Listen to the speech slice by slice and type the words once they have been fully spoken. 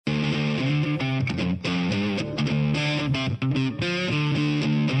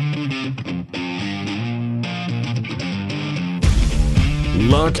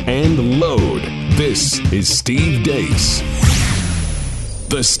lock, and load. This is Steve Deace.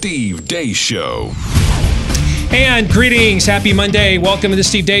 The Steve Deace Show. And greetings. Happy Monday. Welcome to the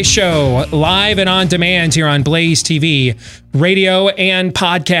Steve Deace Show, live and on demand here on Blaze TV, radio, and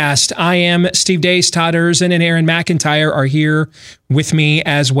podcast. I am Steve Deace. Todd Erzin and Aaron McIntyre are here with me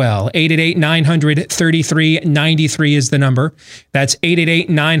as well. 888-900-3393 is the number. That's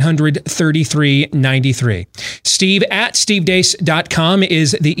 888-900-3393. Steve at stevedeace.com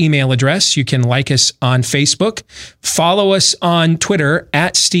is the email address. You can like us on Facebook. Follow us on Twitter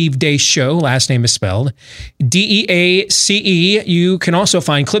at Steve Deace Show. Last name is spelled DEACE. You can also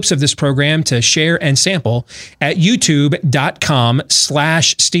find clips of this program to share and sample at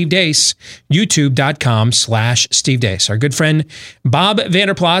youtube.com/Steve Deace. youtube.com/Steve Deace. Our good friend Bob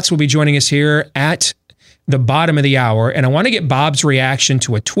Vander Plaats will be joining us here at the bottom of the hour. And I want to get Bob's reaction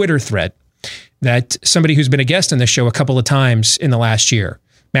to a Twitter thread that somebody who's been a guest on the show a couple of times in the last year,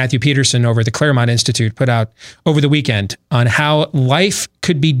 Matthew Peterson over at the Claremont Institute, put out over the weekend on how life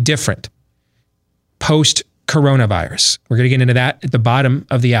could be different post-coronavirus. We're going to get into that at the bottom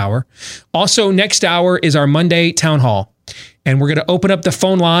of the hour. Also, next hour is our Monday Town Hall. And we're going to open up the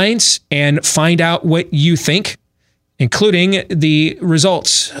phone lines and find out what you think, including the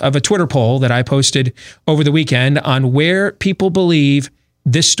results of a Twitter poll that I posted over the weekend on where people believe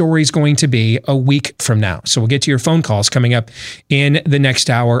this story is going to be a week from now. So we'll get to your phone calls coming up in the next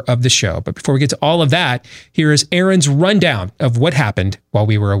hour of the show. But before we get to all of that, here is Aaron's rundown of what happened while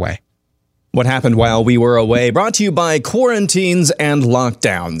we were away. What happened while we were away, brought to you by quarantines and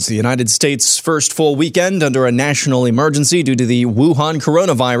lockdowns. The United States' first full weekend under a national emergency due to the Wuhan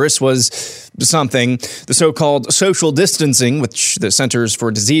coronavirus was something. The so-called social distancing, which the Centers for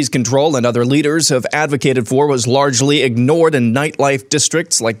Disease Control and other leaders have advocated for, was largely ignored in nightlife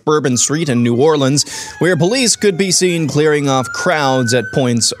districts like Bourbon Street in New Orleans, where police could be seen clearing off crowds at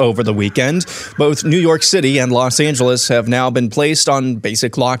points over the weekend. Both New York City and Los Angeles have now been placed on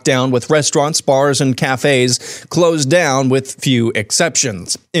basic lockdown, with restaurants, bars, and cafes closed down with few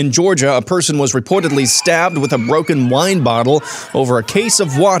exceptions. In Georgia, a person was reportedly stabbed with a broken wine bottle over a case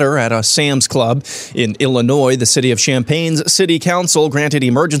of water at a Sam's Club. In Illinois, the city of Champaign's city council granted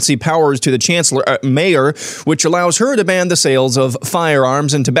emergency powers to the mayor, which allows her to ban the sales of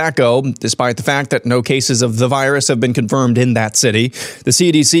firearms and tobacco, despite the fact that no cases of the virus have been confirmed in that city. The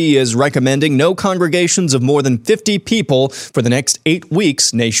CDC is recommending no congregations of more than 50 people for the next 8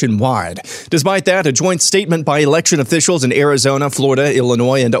 weeks nationwide. Despite that, a joint statement by election officials in Arizona, Florida,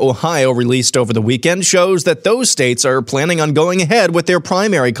 Illinois, and Ohio released over the weekend shows that those states are planning on going ahead with their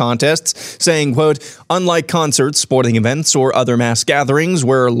primary contests, saying, quote, unlike concerts, sporting events, or other mass gatherings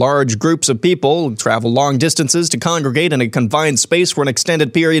where large groups of people travel long distances to congregate in a confined space for an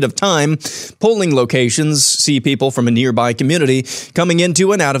extended period of time, polling locations see people from a nearby community coming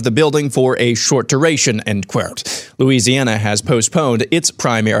into and out of the building for a short duration, end quote. Louisiana has postponed its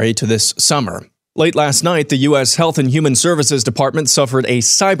primary to this summer. Late last night, the U.S. Health and Human Services Department suffered a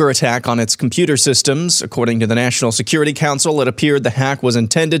cyber attack on its computer systems. According to the National Security Council, it appeared the hack was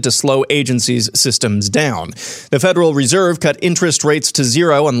intended to slow agencies' systems down. The Federal Reserve cut interest rates to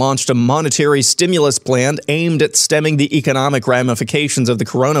zero and launched a monetary stimulus plan aimed at stemming the economic ramifications of the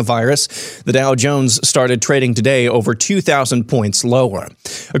coronavirus. The Dow Jones started trading today over 2,000 points lower.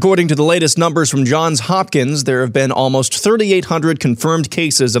 According to the latest numbers from Johns Hopkins, there have been almost 3,800 confirmed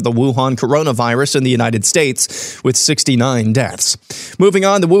cases of the Wuhan coronavirus in the United States, with 69 deaths. Moving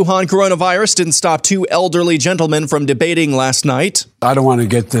on, the Wuhan coronavirus didn't stop two elderly gentlemen from debating last night. I don't want to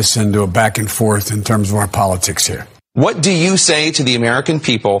get this into a back and forth in terms of our politics here. What do you say to the American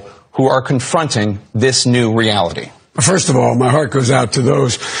people who are confronting this new reality? First of all, my heart goes out to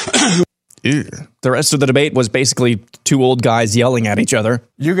those. The rest of the debate was basically two old guys yelling at each other.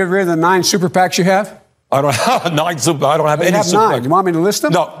 You get rid of the 9 super PACs you have? I don't have 9 super. I don't have any super. 9. You want me to list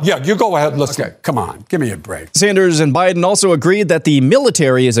them? No. Yeah, you go ahead. List them. Come on. Give me a break. Sanders and Biden also agreed that the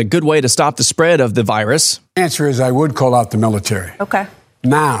military is a good way to stop the spread of the virus. Answer is I would call out the military. Okay.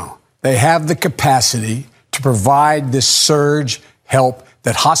 Now, they have the capacity to provide this surge help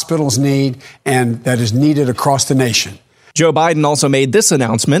that hospitals need and that is needed across the nation. Joe Biden also made this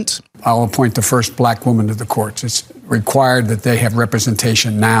announcement. I'll appoint the first black woman to the courts. It's required that they have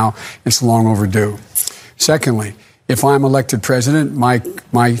representation now. It's long overdue. Secondly, if I'm elected president, my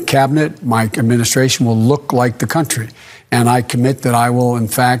cabinet, my administration will look like the country. And I commit that I will, in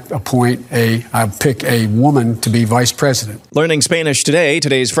fact, I'll pick a woman to be vice president. Learning Spanish today,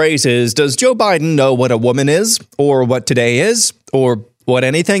 today's phrase is, does Joe Biden know what a woman is? Or what today is? Or what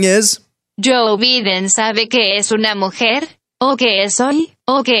anything is? Joe Biden sabe que es una mujer, o que es hoy,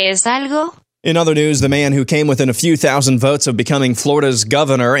 o que es algo. In other news, the man who came within a few thousand votes of becoming Florida's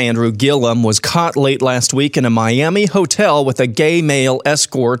governor, Andrew Gillum, was caught late last week in a Miami hotel with a gay male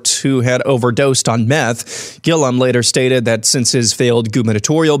escort who had overdosed on meth. Gillum later stated that since his failed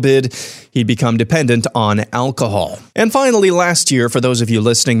gubernatorial bid, he'd become dependent on alcohol. And finally, last year, for those of you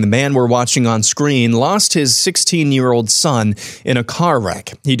listening, the man we're watching on screen lost his 16-year-old son in a car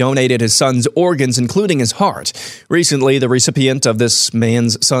wreck. He donated his son's organs, including his heart. Recently, the recipient of this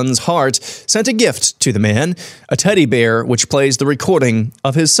man's son's heart sent a gift to the man, a teddy bear which plays the recording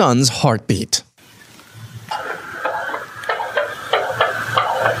of his son's heartbeat.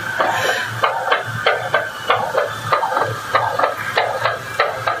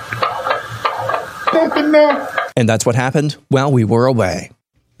 And that's what happened while we were away.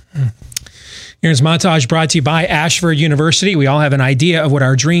 Here's Montage brought to you by Ashford University. We all have an idea of what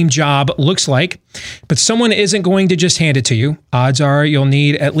our dream job looks like, but someone isn't going to just hand it to you. Odds are you'll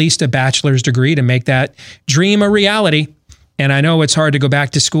need at least a bachelor's degree to make that dream a reality. And I know it's hard to go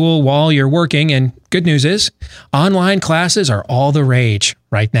back to school while you're working, and good news is online classes are all the rage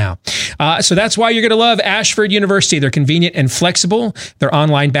right now. So that's why you're going to love Ashford University. They're convenient and flexible. Their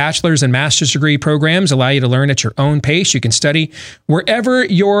online bachelor's and master's degree programs allow you to learn at your own pace. You can study wherever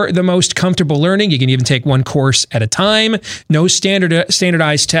you're the most comfortable learning. You can even take one course at a time. No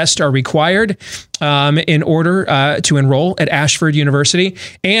standardized tests are required in order to enroll at Ashford University.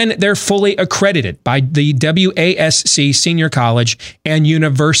 And they're fully accredited by the WASC Senior College and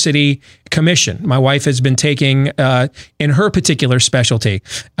University Commission. My wife has been taking, in her particular specialty,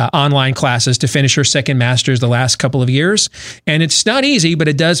 online classes to finish her second master's the last couple of years. And it's not easy, but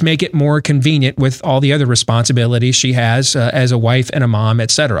it does make it more convenient with all the other responsibilities she has as a wife and a mom,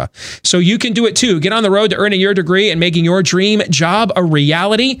 etc. So you can do it too. Get on the road to earning your degree and making your dream job a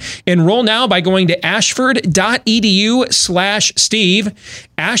reality. Enroll now by going to ashford.edu/Steve.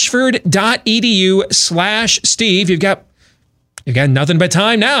 Ashford.edu/Steve. You've got nothing but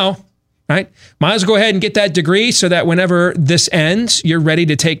time now. Right? Might as well go ahead and get that degree so that whenever this ends, you're ready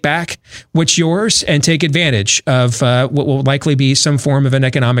to take back what's yours and take advantage of what will likely be some form of an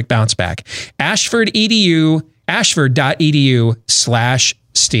economic bounce back.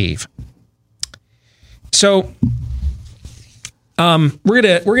 Ashford.edu/Steve. So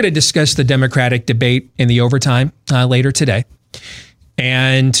we're gonna discuss the Democratic debate in the overtime later today,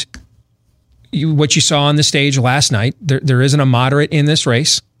 and what you saw on the stage last night. There isn't a moderate in this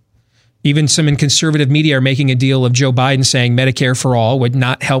race. Even some in conservative media are making a deal of Joe Biden saying Medicare for all would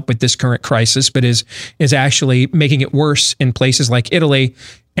not help with this current crisis, but is actually making it worse in places like Italy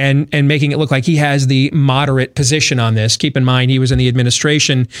and making it look like he has the moderate position on this. Keep in mind, he was in the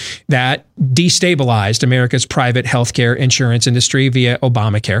administration that destabilized America's private healthcare insurance industry via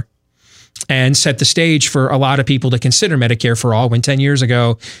Obamacare and set the stage for a lot of people to consider Medicare for all, when 10 years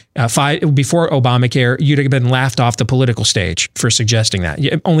ago, before Obamacare, you'd have been laughed off the political stage for suggesting that.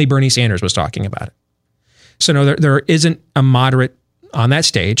 Only Bernie Sanders was talking about it. So no, there isn't a moderate on that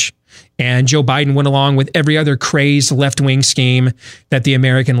stage. And Joe Biden went along with every other crazed left-wing scheme that the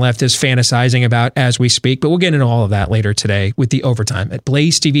American left is fantasizing about as we speak. But we'll get into all of that later today with the overtime at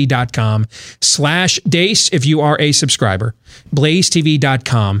blazetv.com/Deace if you are a subscriber.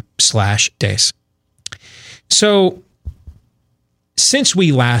 blazetv.com/Deace. So since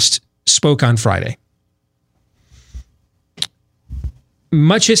we last spoke on Friday,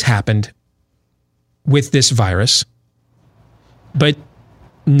 much has happened with this virus, but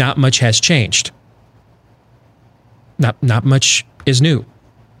not much has changed. Not much is new.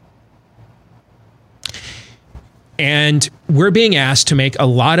 And we're being asked to make a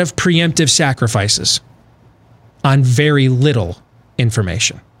lot of preemptive sacrifices on very little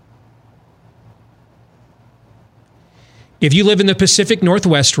information. If you live in the Pacific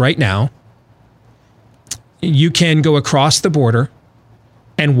Northwest right now, you can go across the border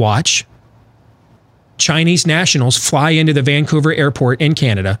and watch Chinese nationals fly into the Vancouver airport in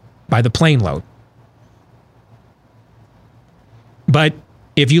Canada by the plane load. But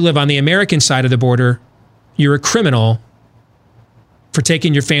if you live on the American side of the border, you're a criminal for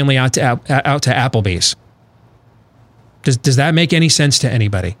taking your family out to Applebee's. Does that make any sense to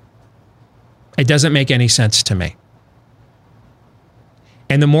anybody? It doesn't make any sense to me.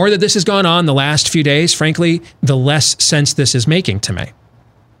 And the more that this has gone on the last few days, frankly, the less sense this is making to me.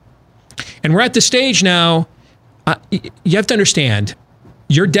 And we're at the stage now, you have to understand,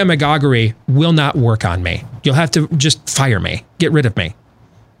 your demagoguery will not work on me. You'll have to just fire me, get rid of me,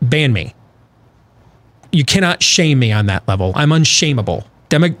 ban me. You cannot shame me on that level. I'm unshameable.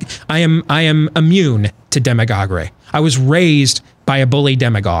 I am immune to demagoguery. I was raised by a bully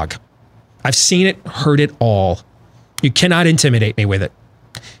demagogue. I've seen it, heard it all. You cannot intimidate me with it.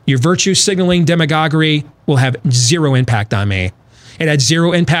 Your virtue signaling demagoguery will have zero impact on me. It had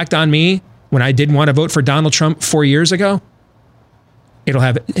zero impact on me when I didn't want to vote for Donald Trump 4 years ago.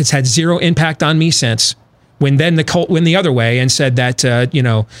 It's had zero impact on me since. When then the cult went the other way and said that,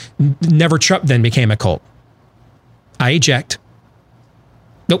 never Trump then became a cult. I eject.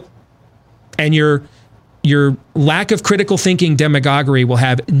 Nope. And your lack of critical thinking demagoguery will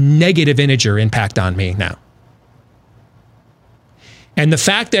have negative integer impact on me now. And the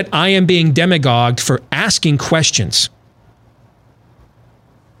fact that I am being demagogued for asking questions,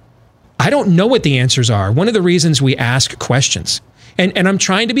 I don't know what the answers are. One of the reasons we ask questions, and I'm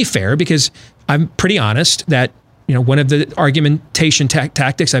trying to be fair because I'm pretty honest that, one of the argumentation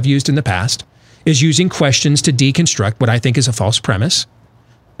tactics I've used in the past is using questions to deconstruct what I think is a false premise.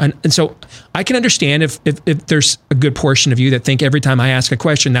 And so I can understand if there's a good portion of you that think every time I ask a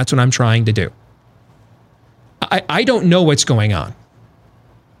question, that's what I'm trying to do. I don't know what's going on.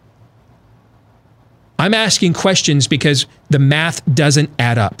 I'm asking questions because the math doesn't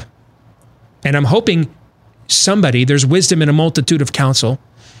add up. And I'm hoping there's wisdom in a multitude of counsel.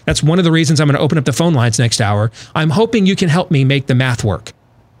 That's one of the reasons I'm going to open up the phone lines next hour. I'm hoping you can help me make the math work.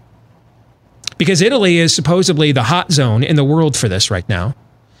 Because Italy is supposedly the hot zone in the world for this right now.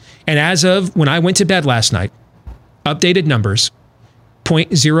 And as of when I went to bed last night, updated numbers,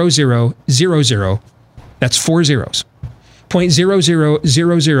 0.0000, that's 4 zeros.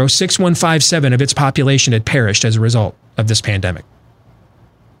 0.00006157 of its population had perished as a result of this pandemic.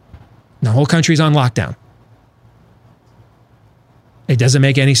 The whole country's on lockdown. It doesn't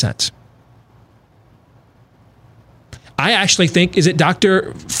make any sense. I actually think, is it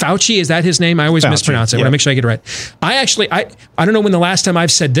Dr. Fauci? Is that his name? I always mispronounce it. I want to make sure I get it right. I don't know when the last time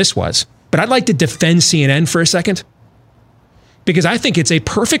I've said this was, but I'd like to defend CNN for a second. Because I think it's a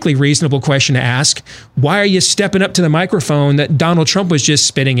perfectly reasonable question to ask. Why are you stepping up to the microphone that Donald Trump was just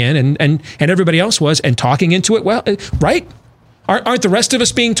spitting in and everybody else was and talking into it? Well, right? Aren't the rest of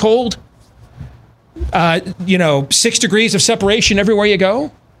us being told, 6 degrees of separation everywhere you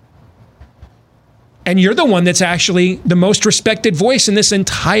go? And you're the one that's actually the most respected voice in this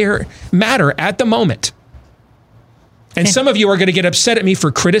entire matter at the moment. And some of you are going to get upset at me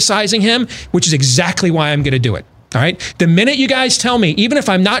for criticizing him, which is exactly why I'm going to do it. All right. The minute you guys tell me, even if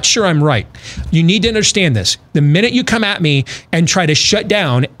I'm not sure I'm right, you need to understand this. The minute you come at me and try to shut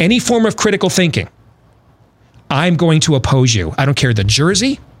down any form of critical thinking, I'm going to oppose you. I don't care the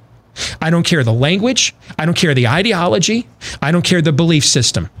jersey. I don't care the language. I don't care the ideology. I don't care the belief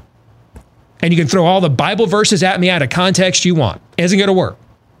system. And you can throw all the Bible verses at me out of context you want. It isn't going to work.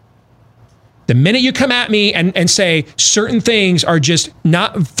 The minute you come at me and say certain things are just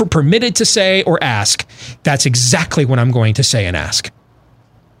not permitted to say or ask, that's exactly what I'm going to say and ask.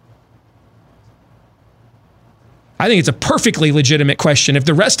 I think it's a perfectly legitimate question. If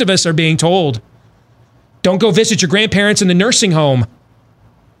the rest of us are being told, don't go visit your grandparents in the nursing home.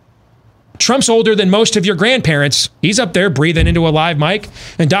 Trump's older than most of your grandparents. He's up there breathing into a live mic.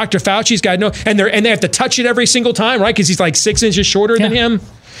 And Dr. Fauci's got and they have to touch it every single time, right? Because he's like 6 inches shorter than him.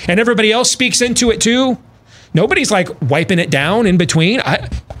 And everybody else speaks into it too. Nobody's like wiping it down in between.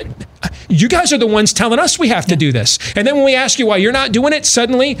 You guys are the ones telling us we have to do this. And then when we ask you why you're not doing it,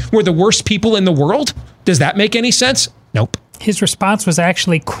 suddenly we're the worst people in the world. Does that make any sense? Nope. His response was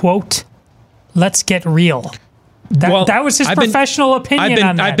actually, quote, "Let's get real." That was his professional opinion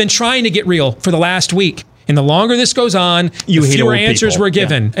on that. I've been trying to get real for the last week. And the longer this goes on, the fewer answers we're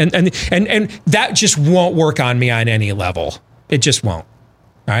given. Yeah. And that just won't work on me on any level. It just won't.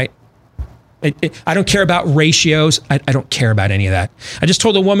 All right? I don't care about ratios. I don't care about any of that. I just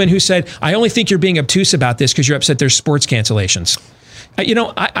told a woman who said, I only think you're being obtuse about this because you're upset there's sports cancellations.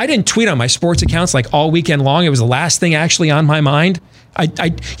 I didn't tweet on my sports accounts like all weekend long. It was the last thing actually on my mind.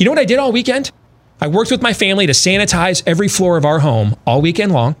 You know what I did all weekend? I worked with my family to sanitize every floor of our home all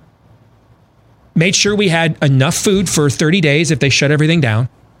weekend long. Made sure we had enough food for 30 days if they shut everything down.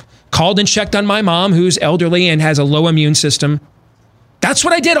 Called and checked on my mom, who's elderly and has a low immune system. That's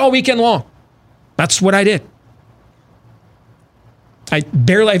what I did all weekend long. That's what I did. I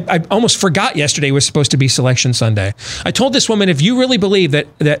almost forgot yesterday was supposed to be Selection Sunday. I told this woman, if you really believe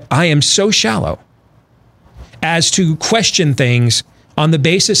that I am so shallow as to question things on the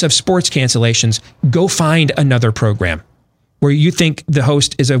basis of sports cancellations, go find another program where you think the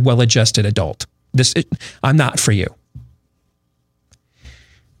host is a well-adjusted adult. I'm not for you.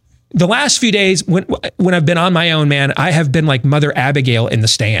 The last few days, when I've been on my own, man, I have been like Mother Abigail in the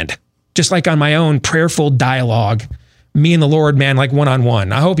stand, just like on my own prayerful dialogue, me and the Lord, man, like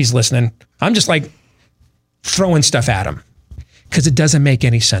one-on-one. I hope he's listening. I'm just like throwing stuff at him because it doesn't make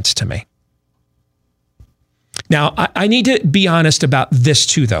any sense to me. Now, I need to be honest about this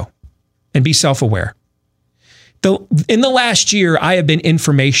too, though, and be self-aware. In the last year, I have been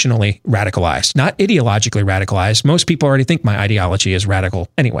informationally radicalized, not ideologically radicalized. Most people already think my ideology is radical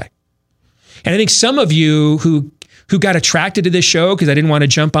anyway. And I think some of you who got attracted to this show because I didn't want to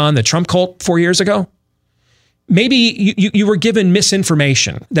jump on the Trump cult 4 years ago, maybe you were given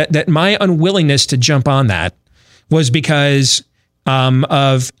misinformation that my unwillingness to jump on that was because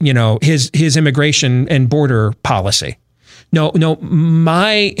of his immigration and border policy. No,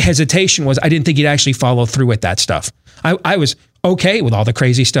 my hesitation was I didn't think he'd actually follow through with that stuff. I was okay with all the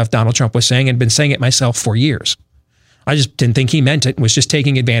crazy stuff Donald Trump was saying and been saying it myself for years. I just didn't think he meant it and was just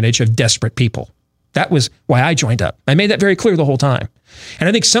taking advantage of desperate people. That was why I joined up. I made that very clear the whole time. And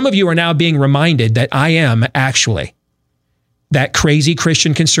I think some of you are now being reminded that I am actually that crazy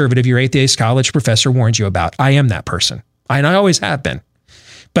Christian conservative your atheist college professor warned you about. I am that person. And I always have been.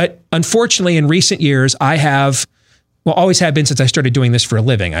 But unfortunately, in recent years, I have, always have been since I started doing this for a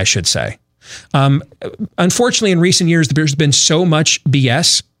living, I should say. Unfortunately, in recent years, there's been so much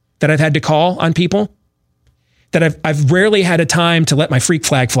BS that I've had to call on people that I've rarely had a time to let my freak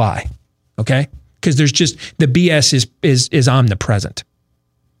flag fly. Okay? Because there's just, the BS is omnipresent.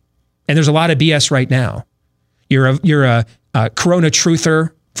 And there's a lot of BS right now. You're a corona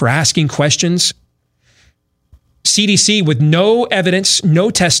truther for asking questions. CDC, with no evidence, no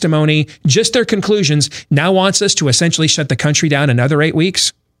testimony, just their conclusions, now wants us to essentially shut the country down another 8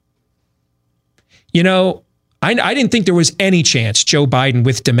 weeks. I didn't think there was any chance Joe Biden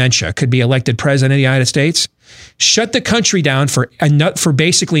with dementia could be elected president of the United States. Shut the country down for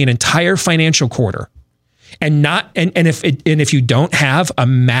basically an entire financial quarter, and if you don't have a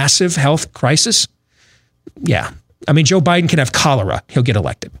massive health crisis, yeah, I mean, Joe Biden can have cholera, he'll get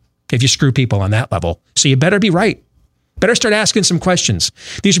elected if you screw people on that level. So you better be right. Better start asking some questions.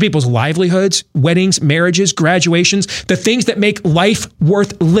 These are people's livelihoods, weddings, marriages, graduations, the things that make life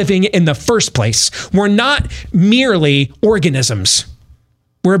worth living in the first place. We're not merely organisms.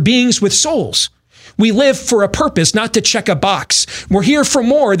 We're beings with souls. We live for a purpose, not to check a box. We're here for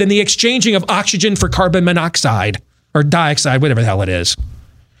more than the exchanging of oxygen for carbon monoxide or dioxide, whatever the hell it is.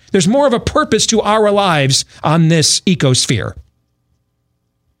 There's more of a purpose to our lives on this ecosphere.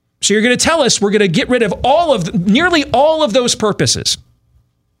 So you're going to tell us we're going to get rid of nearly all of those purposes.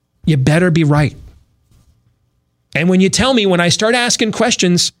 You better be right. And when you tell me, when I start asking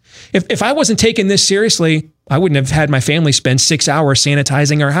questions, if I wasn't taking this seriously, I wouldn't have had my family spend 6 hours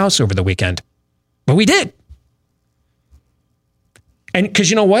sanitizing our house over the weekend. But we did. And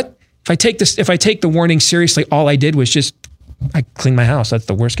because you know what? If I take the warning seriously, all I did was I cleaned my house. That's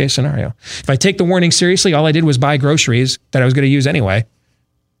the worst case scenario. If I take the warning seriously, all I did was buy groceries that I was going to use anyway,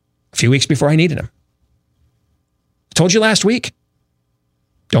 a few weeks before I needed them. I told you last week,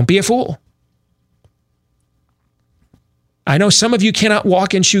 don't be a fool. I know some of you cannot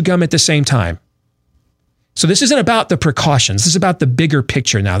walk and chew gum at the same time. So this isn't about the precautions. This is about the bigger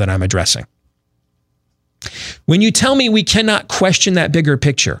picture now that I'm addressing. When you tell me we cannot question that bigger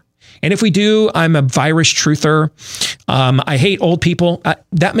picture, and if we do, I'm a virus truther. I hate old people.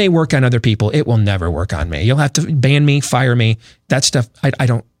 That may work on other people. It will never work on me. You'll have to ban me, fire me. That stuff, I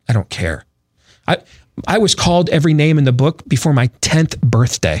don't care. I was called every name in the book before my 10th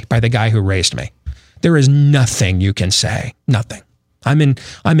birthday by the guy who raised me. There is nothing you can say. Nothing. I'm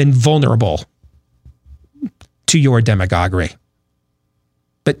invulnerable to your demagoguery.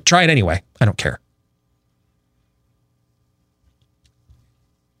 But try it anyway. I don't care.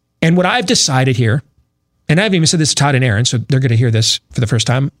 And what I've decided here, and I haven't even said this to Todd and Aaron, so they're going to hear this for the first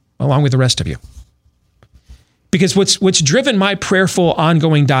time, along with the rest of you. Because what's driven my prayerful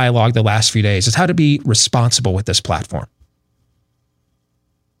ongoing dialogue the last few days is how to be responsible with this platform.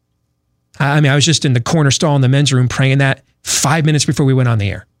 I mean, I was just in the corner stall in the men's room praying that 5 minutes before we went on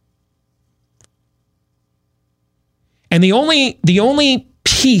the air. And the only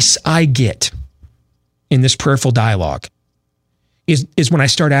peace I get in this prayerful dialogue is when I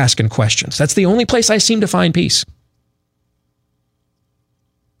start asking questions. That's the only place I seem to find peace.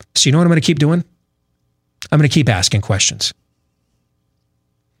 So you know what I'm going to keep doing? I'm going to keep asking questions.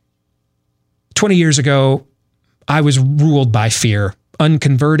 20 years ago, I was ruled by fear,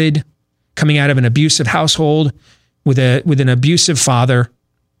 unconverted, coming out of an abusive household with an abusive father.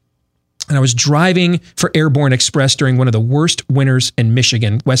 And I was driving for Airborne Express during one of the worst winters in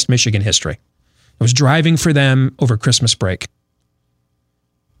Michigan, West Michigan history. I was driving for them over Christmas break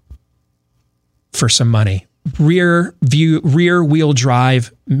for some money. Rear wheel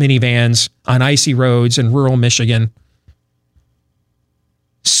drive minivans on icy roads in rural Michigan,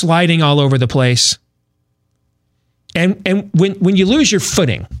 sliding all over the place. And when you lose your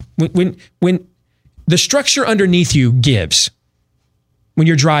footing, when the structure underneath you gives when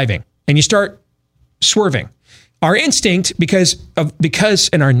you're driving and you start swerving. Our instinct, because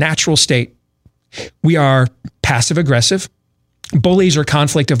in our natural state, we are passive aggressive. Bullies are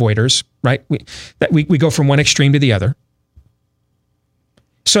conflict avoiders, right? We go from one extreme to the other.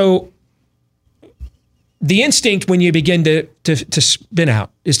 So the instinct when you begin to spin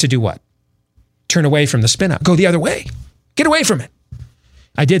out is to do what? Turn away from the spin out. Go the other way. Get away from it.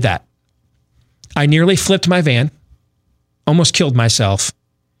 I did that. I nearly flipped my van, almost killed myself,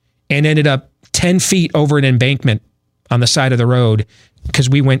 and ended up 10 feet over an embankment on the side of the road because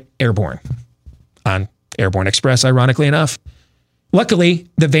we went airborne on Airborne Express, ironically enough. Luckily,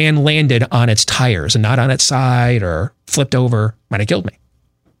 the van landed on its tires and not on its side or flipped over. Might have killed me.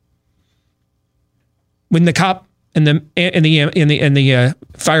 When the cop and the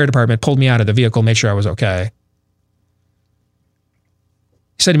fire department pulled me out of the vehicle, made sure I was okay.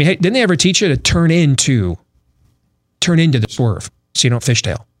 He said to me, "Hey, didn't they ever teach you to turn into the swerve so you don't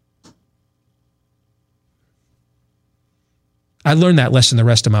fishtail?" I learned that lesson the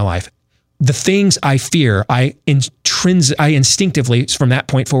rest of my life. The things I fear, I instinctively, from that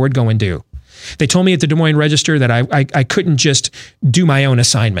point forward, go and do. They told me at the Des Moines Register that I couldn't just do my own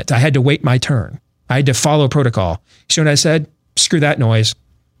assignment. I had to wait my turn. I had to follow protocol. So what I said? Screw that noise.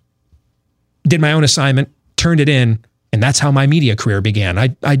 Did my own assignment, turned it in, and that's how my media career began.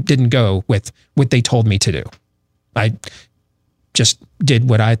 I didn't go with what they told me to do. I just did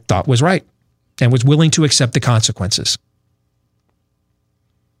what I thought was right and was willing to accept the consequences.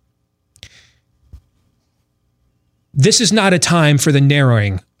 This is not a time for the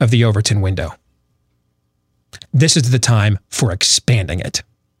narrowing of the Overton window. This is the time for expanding it.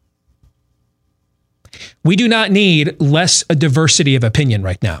 We do not need less a diversity of opinion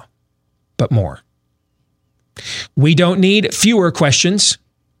right now, but more. We don't need fewer questions,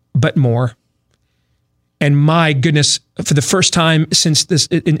 but more. And my goodness, for the first time since this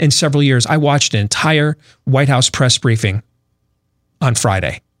in several years, I watched an entire White House press briefing on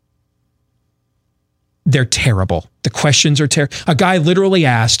Friday. They're terrible. The questions are terrible. A guy literally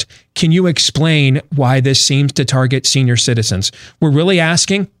asked, "Can you explain why this seems to target senior citizens?" We're really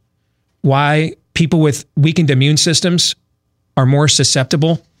asking why people with weakened immune systems are more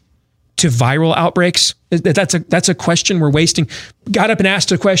susceptible to viral outbreaks. That's a question we're wasting. Got up and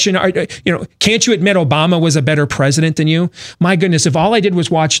asked a question. Can't you admit Obama was a better president than you? My goodness, if all I did was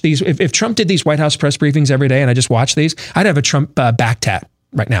watch these, if Trump did these White House press briefings every day and I just watched these, I'd have a Trump back tat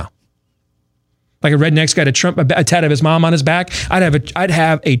right now. Like a redneck's got a tat of his mom on his back. I'd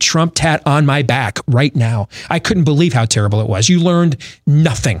have a Trump tat on my back right now. I couldn't believe how terrible it was. You learned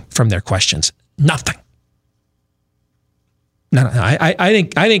nothing from their questions. Nothing. No. I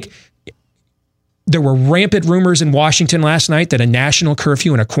think there were rampant rumors in Washington last night that a national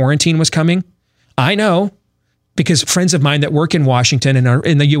curfew and a quarantine was coming. I know because friends of mine that work in Washington and are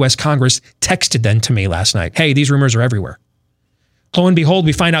in the U.S. Congress texted them to me last night. Hey, these rumors are everywhere. Lo and behold,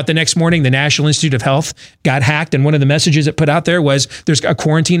 we find out the next morning the National Institute of Health got hacked, and one of the messages it put out there was there's a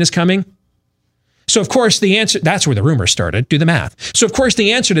quarantine is coming. So, of course, the answer, that's where the rumor started. Do the math. So, of course,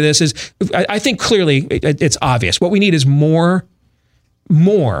 the answer to this is, I think clearly it's obvious. What we need is more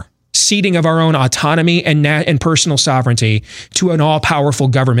ceding of our own autonomy and personal sovereignty to an all-powerful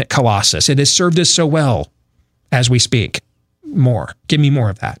government colossus. It has served us so well as we speak. More. Give me more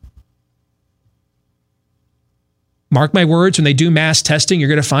of that. Mark my words, when they do mass testing, you're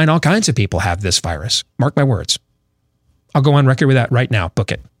going to find all kinds of people have this virus. Mark my words. I'll go on record with that right now.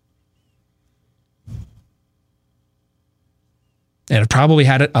 Book it. And I've probably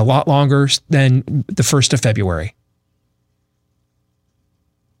had it a lot longer than the 1st of February.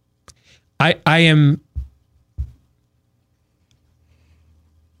 We're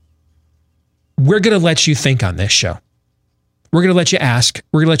going to let you think on this show. We're going to let you ask.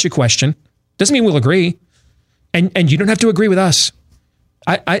 We're going to let you question. Doesn't mean we'll agree. And you don't have to agree with us.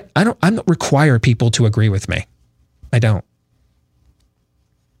 I don't require people to agree with me. I don't.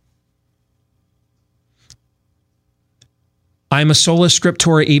 I'm a sola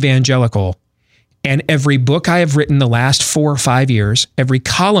scriptura evangelical, and every book I have written the last 4 or 5 years, every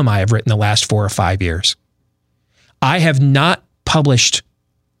column I have written the last 4 or 5 years, I have not published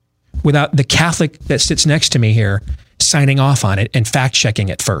without the Catholic that sits next to me here signing off on it and fact checking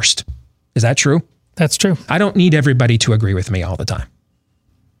it first. Is that true? That's true. I don't need everybody to agree with me all the time.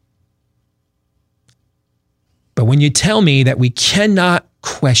 But when you tell me that we cannot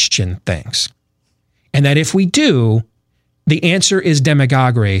question things, and that if we do, the answer is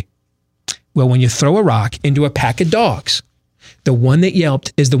demagoguery, well, when you throw a rock into a pack of dogs, the one that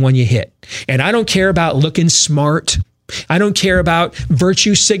yelped is the one you hit. And I don't care about looking smart I don't care about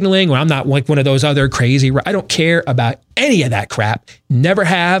virtue signaling. Well, I'm not like one of those other crazy. I don't care about any of that crap. Never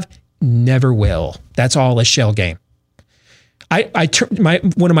have, never will. That's all a shell game.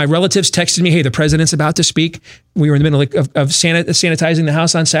 One of my relatives texted me, hey, the president's about to speak. We were in the middle of sanitizing the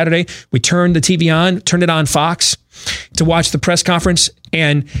house on Saturday. We turned the TV on, turned it on Fox to watch the press conference,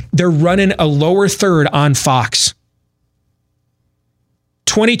 and they're running a lower third on Fox.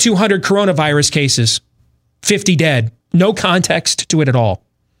 2,200 coronavirus cases, 50 dead. No context to it at all.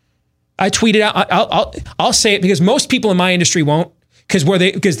 I tweeted out, I'll say it because most people in my industry won't.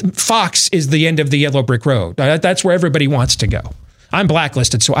 Because Fox is the end of the yellow brick road. That's where everybody wants to go. I'm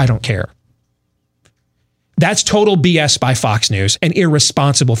blacklisted, so I don't care. That's total BS by Fox News and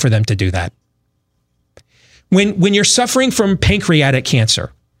irresponsible for them to do that. When you're suffering from pancreatic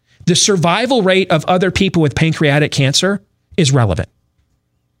cancer, the survival rate of other people with pancreatic cancer is relevant.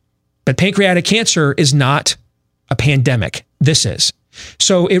 But pancreatic cancer is not a pandemic. This is.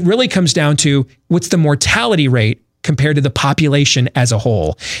 So it really comes down to what's the mortality rate compared to the population as a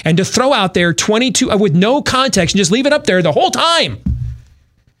whole. And to throw out there 22 with no context and just leave it up there the whole time.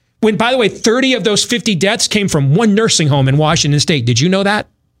 When, by the way, 30 of those 50 deaths came from one nursing home in Washington State. Did you know that?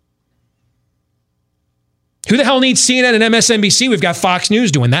 Who the hell needs CNN and MSNBC? We've got Fox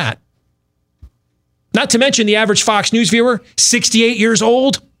News doing that. Not to mention the average Fox News viewer, 68 years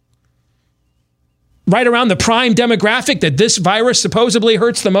old. Right around the prime demographic that this virus supposedly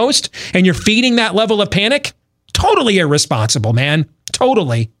hurts the most. And you're feeding that level of panic? Totally irresponsible, man.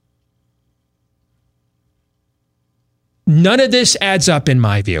 Totally. None of this adds up in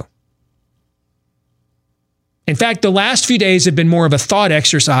my view. In fact, the last few days have been more of a thought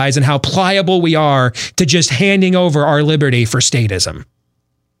exercise in how pliable we are to just handing over our liberty for statism.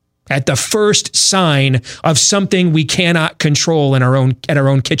 At the first sign of something we cannot control at our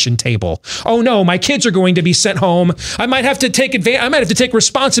own kitchen table. Oh no, my kids are going to be sent home. I might have to take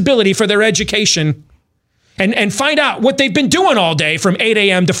responsibility for their education. And find out what they've been doing all day from 8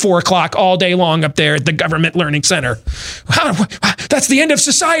 a.m. to 4 o'clock all day long up there at the Government Learning Center. That's the end of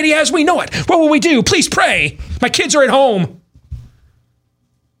society as we know it. What will we do? Please pray. My kids are at home.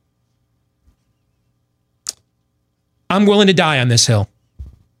 I'm willing to die on this hill.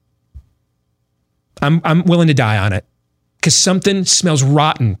 I'm willing to die on it because something smells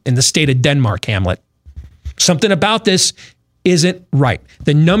rotten in the state of Denmark, Hamlet. Something about this isn't right.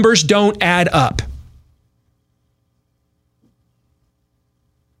 The numbers don't add up.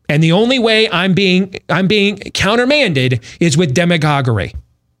 And the only way I'm being countermanded is with demagoguery.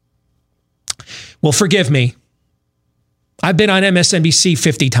 Well, forgive me. I've been on MSNBC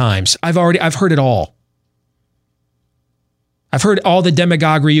 50 times. I've heard it all. I've heard all the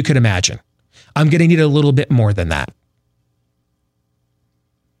demagoguery you could imagine. I'm going to need a little bit more than that.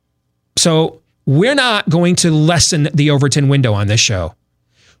 So we're not going to lessen the Overton window on this show.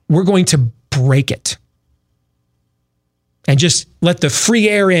 We're going to break it. And just let the free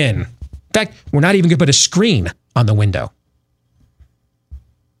air in. In fact, we're not even going to put a screen on the window.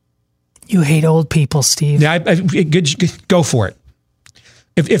 You hate old people, Steve. Yeah, go for it.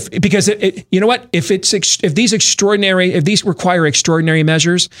 Because you know what? If these require extraordinary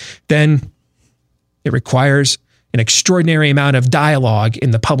measures, then it requires an extraordinary amount of dialogue in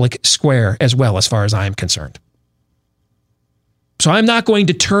the public square as well, as far as I am concerned. So I'm not going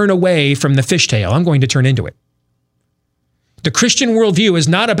to turn away from the fishtail. I'm going to turn into it. The Christian worldview is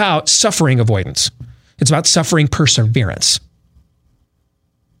not about suffering avoidance. It's about suffering perseverance.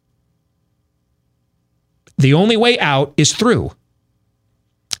 The only way out is through.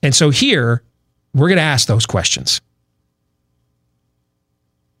 And so here, we're going to ask those questions.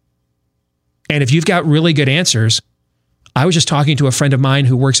 And if you've got really good answers, I was just talking to a friend of mine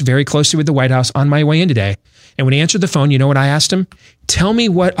who works very closely with the White House on my way in today. And when he answered the phone, you know what I asked him? Tell me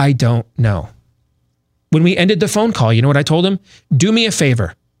what I don't know. When we ended the phone call, you know what I told him? Do me a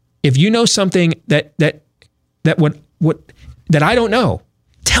favor. If you know something that I don't know,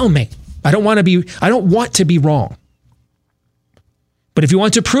 tell me. I don't want to be wrong. But if you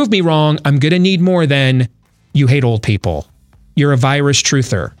want to prove me wrong, I'm going to need more than you hate old people. You're a virus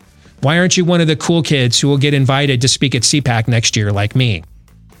truther. Why aren't you one of the cool kids who will get invited to speak at CPAC next year like me?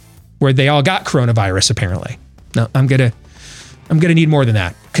 Where they all got coronavirus apparently. No, I'm going to need more than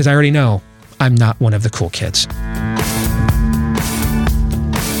that because I already know I'm not one of the cool kids.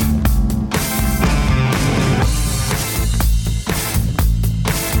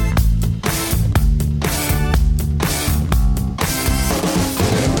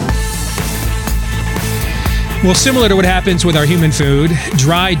 Well, similar to what happens with our human food,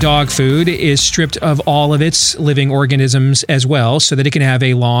 dry dog food is stripped of all of its living organisms as well, so that it can have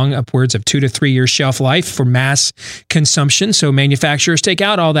a long, upwards of 2 to 3 year shelf life for mass consumption. So manufacturers take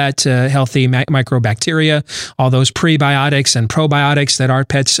out all that healthy microbacteria, all those prebiotics and probiotics that our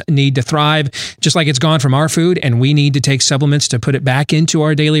pets need to thrive, just like it's gone from our food, and we need to take supplements to put it back into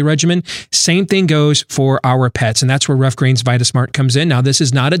our daily regimen. Same thing goes for our pets, and that's where Rough Greens VitaSmart comes in. Now, this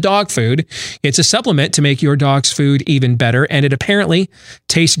is not a dog food. It's a supplement to make your dog's food even better, and it apparently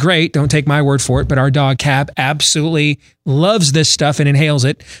tastes great. Don't take my word for it, but our dog Cap absolutely loves this stuff and inhales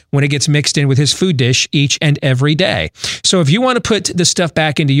it when it gets mixed in with his food dish each and every day. So if you want to put the stuff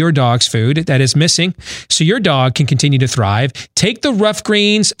back into your dog's food that is missing so your dog can continue to thrive, take the Rough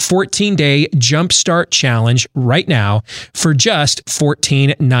Greens 14-day Jumpstart Challenge right now for just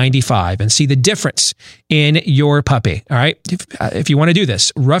 $14.95 and see the difference in your puppy. All right. If you want to do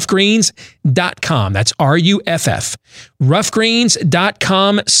this, roughgreens.com. That's RUFF.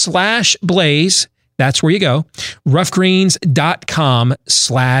 Roughgreens.com/blaze. That's where you go.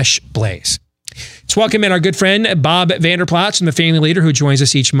 Roughgreens.com/blaze. Let's welcome in our good friend, Bob Vander Plaats, from the Family Leader, who joins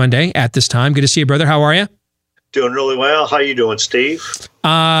us each Monday at this time. Good to see you, brother. How are you? Doing really well. How you doing, Steve?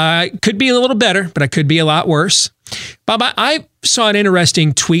 Could be a little better, but I could be a lot worse. Bob, I saw an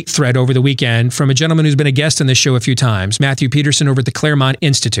interesting tweet thread over the weekend from a gentleman who's been a guest on this show a few times, Matthew Peterson over at the Claremont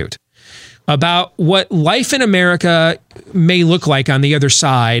Institute, about what life in America may look like on the other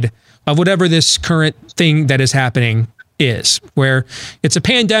side of whatever this current thing that is happening is, where it's a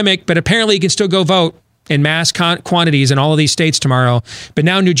pandemic, but apparently you can still go vote in mass quantities in all of these states tomorrow. But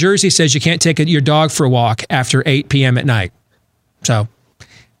now New Jersey says you can't take your dog for a walk after 8 p.m. at night. So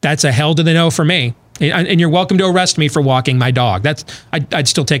that's a hell to the no for me. And you're welcome to arrest me for walking my dog. I'd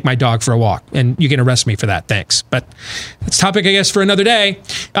still take my dog for a walk, and you can arrest me for that. Thanks. But that's a topic, I guess, for another day.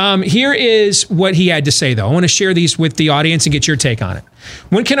 Here is what he had to say, though. I want to share these with the audience and get your take on it.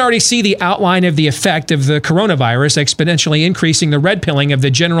 One can already see the outline of the effect of the coronavirus exponentially increasing the red pilling of the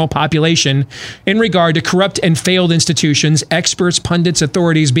general population in regard to corrupt and failed institutions, experts, pundits,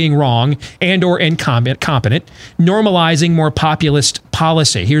 authorities being wrong and or incompetent, normalizing more populist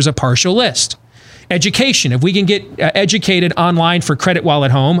policy. Here's a partial list. Education. If we can get educated online for credit while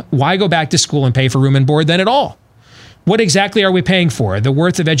at home, why go back to school and pay for room and board then at all? What exactly are we paying for? The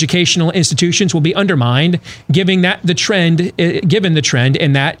worth of educational institutions will be undermined, given the trend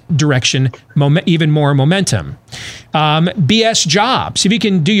in that direction, even more momentum. BS jobs. If you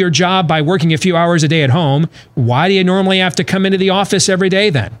can do your job by working a few hours a day at home, why do you normally have to come into the office every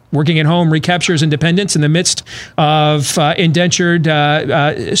day then? Working at home recaptures independence in the midst of indentured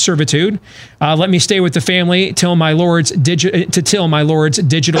servitude. Let me stay with the family till my lord's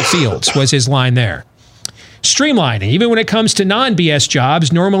digital fields was his line there. Streamlining. Even when it comes to non-BS jobs,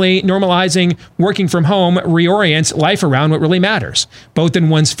 normalizing working from home reorients life around what really matters, both in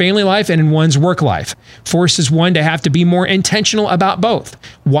one's family life and in one's work life. Forces one to have to be more intentional about both.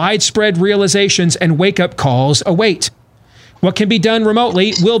 Widespread realizations and wake-up calls await. What can be done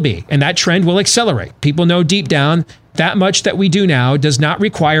remotely will be, and that trend will accelerate. People know deep down that much that we do now does not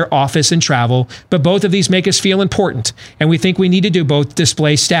require office and travel, but both of these make us feel important, and we think we need to do both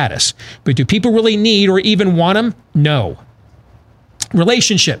display status. But do people really need or even want them? No.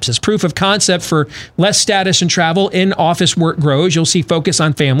 Relationships. As proof of concept for less status and travel in office work grows, you'll see focus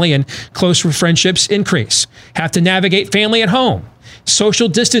on family and close friendships increase. Have to navigate family at home. Social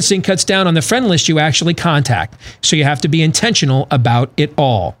distancing cuts down on the friend list you actually contact, so you have to be intentional about it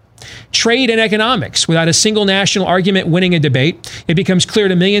all. Trade and economics. Without a single national argument winning a debate, it becomes clear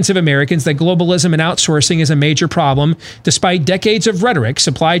to millions of Americans that globalism and outsourcing is a major problem. Despite decades of rhetoric,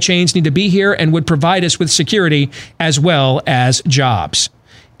 supply chains need to be here and would provide us with security as well as jobs.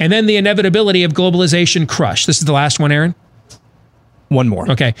 And then the inevitability of globalization crush. This is the last one, Aaron. One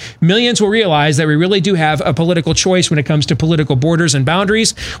more. Okay. Millions will realize that we really do have a political choice when it comes to political borders and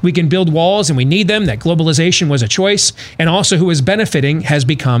boundaries. We can build walls and we need them, that globalization was a choice, and also who is benefiting has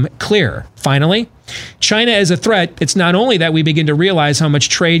become clear. Finally, China as a threat. It's not only that we begin to realize how much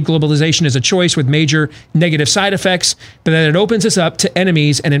trade globalization is a choice with major negative side effects, but that it opens us up to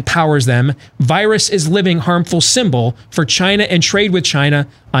enemies and empowers them. Virus is living harmful symbol for China and trade with China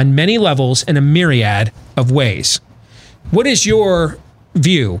on many levels in a myriad of ways. What is your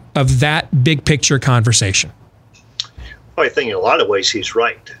view of that big picture conversation? Well, I think in a lot of ways he's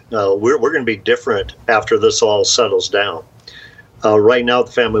right. We're going to be different after this all settles down. Right now,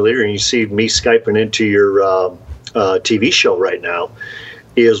 the Family Leader, and you see me Skyping into your TV show right now,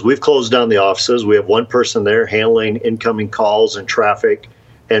 is we've closed down the offices. We have one person there handling incoming calls and traffic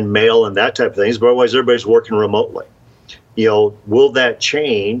and mail and that type of things, but otherwise everybody's working remotely. Will that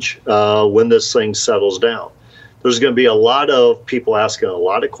change when this thing settles down? There's going to be a lot of people asking a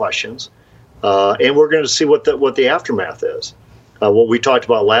lot of questions, and we're going to see what the aftermath is. What we talked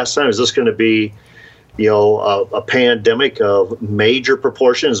about last time, is this going to be, a pandemic of major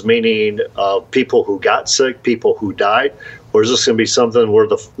proportions, meaning people who got sick, people who died, or is this going to be something where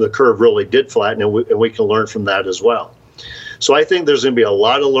the curve really did flatten, and we can learn from that as well? So I think there's going to be a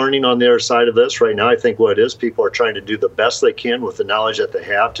lot of learning on the other side of this. Right now, I think what it is, people are trying to do the best they can with the knowledge that they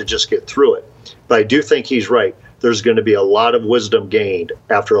have to just get through it. But I do think he's right. There's going to be a lot of wisdom gained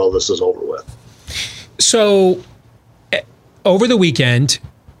after all this is over with. So over the weekend,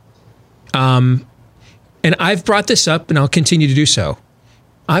 and I've brought this up and I'll continue to do so,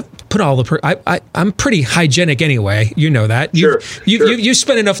 I've put all the. I'm pretty hygienic anyway. You know that. Sure. You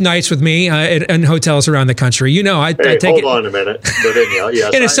spent enough nights with me in hotels around the country. I take hold on a minute. But anyhow,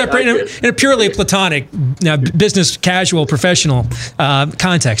 yes, in a purely platonic, business, casual, professional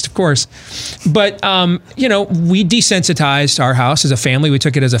context, of course. But we desensitized our house as a family. We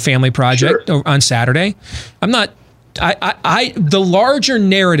took it as a family project on Saturday. I'm not. The larger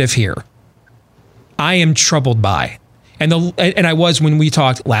narrative here, I am troubled by. And I was when we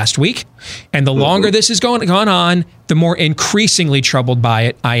talked last week. And the longer this has gone on, the more increasingly troubled by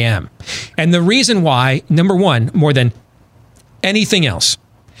it I am. And the reason why, number one, more than anything else,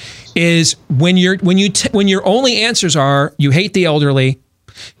 is when your only answers are you hate the elderly,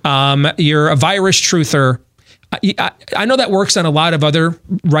 you're a virus truther. I know that works on a lot of other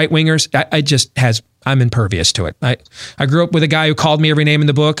right wingers. I'm impervious to it. I grew up with a guy who called me every name in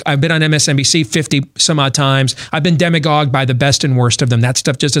the book. I've been on MSNBC 50 some odd times. I've been demagogued by the best and worst of them. That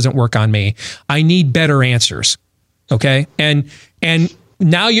stuff just doesn't work on me. I need better answers. Okay. And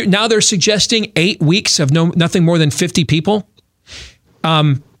now they're suggesting 8 weeks of nothing more than 50 people.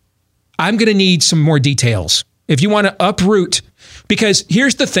 I'm going to need some more details. If you want to uproot, because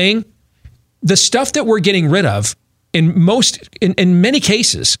here's the thing, the stuff that we're getting rid of in many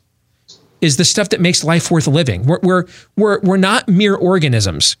cases is the stuff that makes life worth living. We're not mere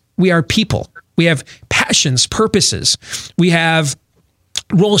organisms. We are people. We have passions, purposes. We have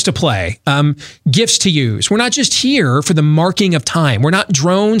roles to play, gifts to use. We're not just here for the marking of time. We're not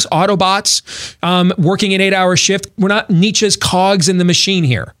drones, Autobots, working an 8-hour shift. We're not Nietzsche's cogs in the machine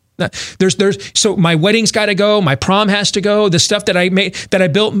here. So my wedding's got to go. My prom has to go. The stuff that I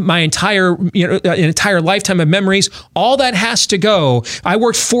built my entire lifetime of memories, all that has to go. I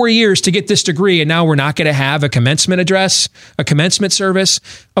worked 4 years to get this degree, and now we're not going to have a commencement address, a commencement service.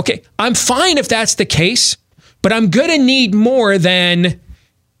 Okay, I'm fine if that's the case, but I'm going to need more than.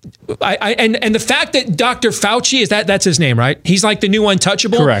 And the fact that Dr. Fauci that's his name, right? He's like the new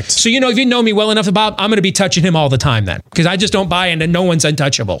untouchable. Correct. So, if you know me well enough, Bob, I'm going to be touching him all the time then, because I just don't buy into no one's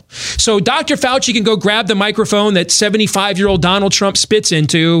untouchable. So Dr. Fauci can go grab the microphone that 75-year-old Donald Trump spits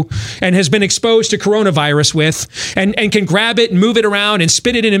into and has been exposed to coronavirus with, and can grab it and move it around and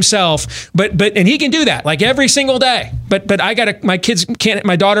spit it in himself. But he can do that like every single day. But my kids can't,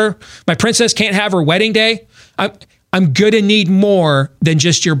 my daughter, my princess can't have her wedding day. I'm going to need more than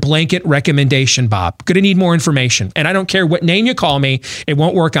just your blanket recommendation, Bob. Going to need more information. And I don't care what name you call me, it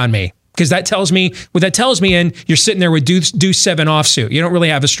won't work on me. Because that tells me what that tells me, and you're sitting there with Deuce 7 offsuit. You don't really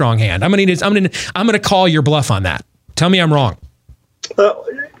have a strong hand. I'm going to call your bluff on that. Tell me I'm wrong.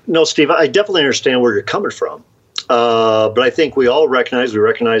 No, Steve, I definitely understand where you're coming from. But I think we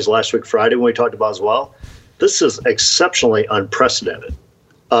recognized last week, Friday, when we talked about as well, this is exceptionally unprecedented.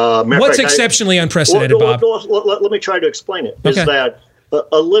 What's exceptionally unprecedented, Bob? Let me try to explain it. Okay. Is that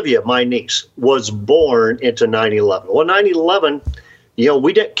Olivia, my niece, was born into 9/11. Well, 9/11,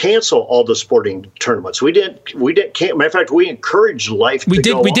 we didn't cancel all the sporting tournaments. We didn't. Matter of fact, we encouraged life. We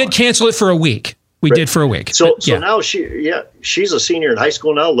did cancel it for a week. We did for a week. So now she's a senior in high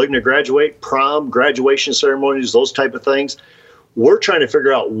school now, looking to graduate, prom, graduation ceremonies, those type of things. We're trying to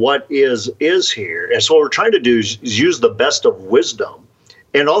figure out what is here, and so what we're trying to do is use the best of wisdom.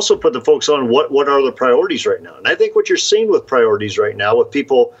 And also put the focus on what are the priorities right now. And I think what you're seeing with priorities right now, with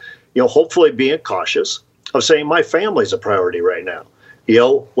people, hopefully being cautious of saying my family's a priority right now.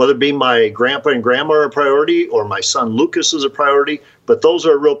 Whether it be my grandpa and grandma are a priority or my son Lucas is a priority, but those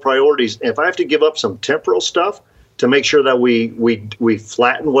are real priorities. And if I have to give up some temporal stuff to make sure that we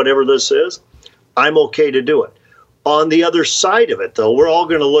flatten whatever this is, I'm okay to do it. On the other side of it, though, we're all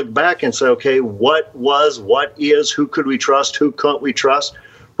going to look back and say, okay, what is, who could we trust, who couldn't we trust?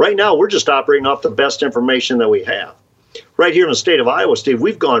 Right now, we're just operating off the best information that we have. Right here in the state of Iowa, Steve,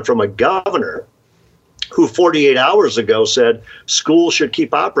 we've gone from a governor who 48 hours ago said schools should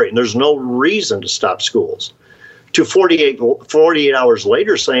keep operating. There's no reason to stop schools, to 48 hours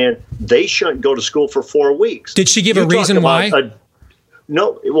later saying they shouldn't go to school for 4 weeks. Did she give a reason why?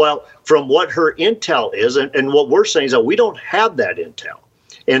 No, well, from what her intel is, and what we're saying is that we don't have that intel.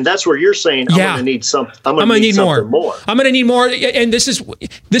 And that's where you're saying, I'm going to need something. I'm going to need something more. I'm going to need more. And this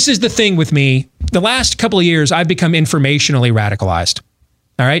is the thing with me. The last couple of years, I've become informationally radicalized.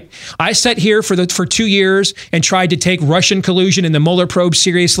 All right. I sat here for 2 years and tried to take Russian collusion and the Mueller probe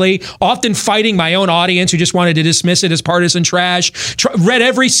seriously, often fighting my own audience who just wanted to dismiss it as partisan trash. Read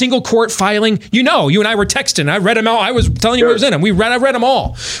every single court filing. You and I were texting. I read them all. I was telling you what was in them. I read them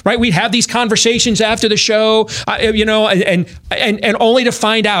all. Right. We'd have these conversations after the show, and only to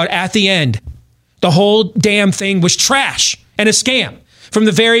find out at the end, the whole damn thing was trash and a scam from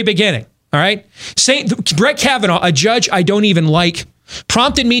the very beginning. All right. Brett Kavanaugh, a judge I don't even like,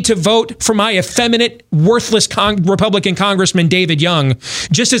 prompted me to vote for my effeminate, worthless Republican Congressman David Young,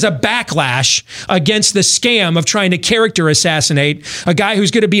 just as a backlash against the scam of trying to character assassinate a guy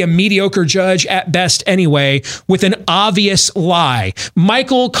who's going to be a mediocre judge at best anyway, with an obvious lie.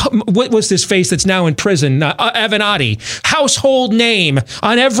 Michael, what was this face that's now in prison? Avenatti, household name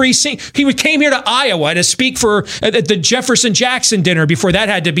on every scene. He came here to Iowa to speak for the Jefferson Jackson dinner before that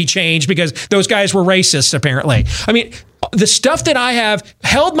had to be changed because those guys were racist, apparently. I mean, the stuff that I have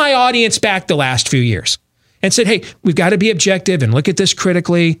held my audience back the last few years and said, hey, we've got to be objective and look at this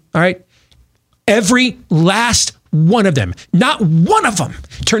critically. All right. Every last one of them, not one of them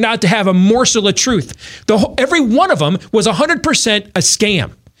turned out to have a morsel of truth. Every one of them was 100% a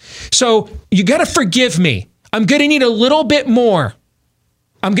scam. So you got to forgive me. I'm going to need a little bit more.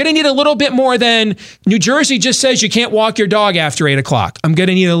 I'm going to need a little bit more than New Jersey just says you can't walk your dog after 8 o'clock. I'm going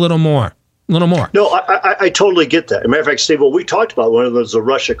to need a little more. No, I totally get that. As a matter of fact, Steve, what we talked about, whether it was the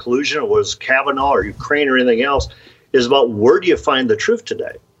Russia collusion or was Kavanaugh or Ukraine or anything else, is about where do you find the truth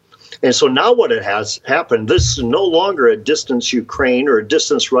today? And so now what it has happened, this is no longer a distance Ukraine or a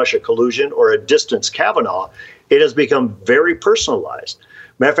distance Russia collusion or a distance Kavanaugh. It has become very personalized.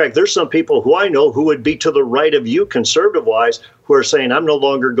 Matter of fact, there's some people who I know who would be to the right of you, conservative-wise, who are saying, I'm no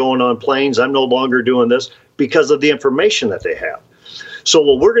longer going on planes, I'm no longer doing this because of the information that they have. So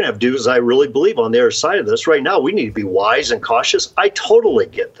what we're going to have to do is I really believe on the other side of this right now, we need to be wise and cautious. I totally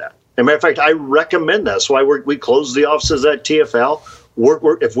get that. As a matter of fact, I recommend that. That's why we close the offices at TFL.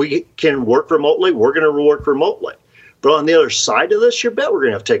 If we can work remotely, we're going to work remotely. But on the other side of this, you bet we're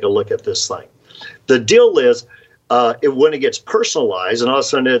going to have to take a look at this thing. The deal is when it gets personalized and all of a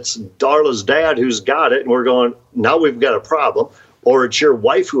sudden it's Darla's dad who's got it and we're going, now we've got a problem. Or it's your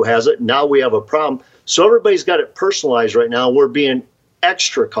wife who has it, now we have a problem. So everybody's got it personalized right now. We're being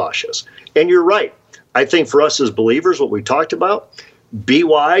extra cautious. And you're right. I think for us as believers, what we talked about, be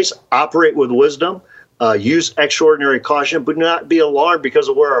wise, operate with wisdom, use extraordinary caution, but not be alarmed because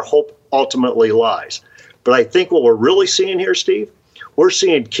of where our hope ultimately lies. But I think what we're really seeing here, Steve, we're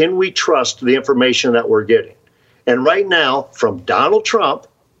seeing, can we trust the information that we're getting? And right now, from Donald Trump,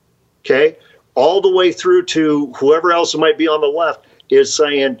 okay, all the way through to whoever else might be on the left, is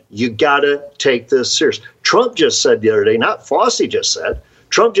saying, you got to take this serious. Trump just said the other day, not Fossey just said,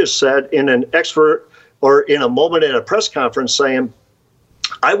 Trump just said in an expert or in a moment in a press conference saying,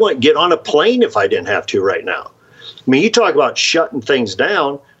 I wouldn't get on a plane if I didn't have to right now. I mean, you talk about shutting things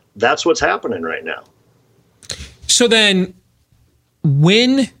down. That's what's happening right now. So then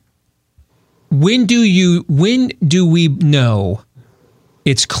when do we know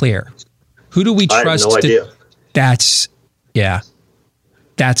it's clear? Who do we trust? I have no idea.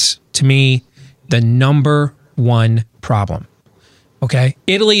 That's, to me, the number one problem. Okay?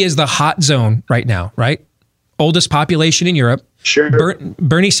 Italy is the hot zone right now, right? Oldest population in Europe. Sure.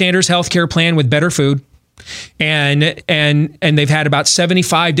 Bernie Sanders' healthcare plan with better food. And they've had about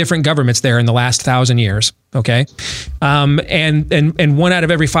 75 different governments there in the last 1,000 years. Okay. And 1 out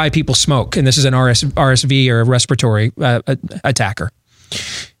of every 5 people smoke. And this is an RSV or a respiratory attacker.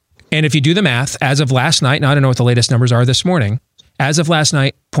 And if you do the math, as of last night, now I don't know what the latest numbers are this morning, as of last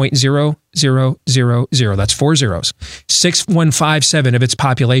night, 0.0000, that's 4 zeros, 6157 of its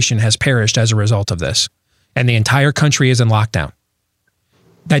population has perished as a result of this. And the entire country is in lockdown.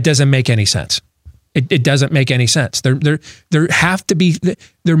 That doesn't make any sense. It doesn't make any sense. There have to be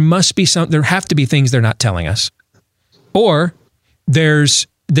things they're not telling us. Or this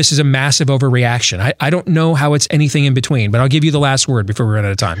is a massive overreaction. I don't know how it's anything in between, but I'll give you the last word before we run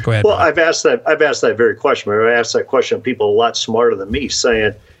out of time. Go ahead. Well, I've asked that very question. I asked that question of people a lot smarter than me,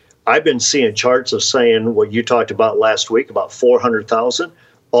 saying, I've been seeing charts of saying what you talked about last week, about 400,000,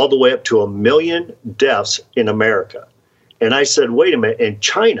 all the way up to 1 million deaths in America. And I said, wait a minute, in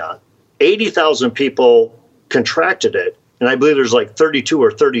China, 80,000 people contracted it. And I believe there's like 32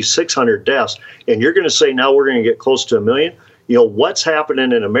 or 3,600 deaths. And you're going to say now we're going to get close to 1 million? what's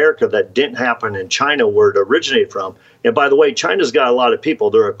happening in America that didn't happen in China where it originated from. And by the way, China's got a lot of people.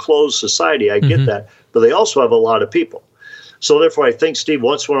 They're a closed society. I get that. But they also have a lot of people. So therefore, I think, Steve,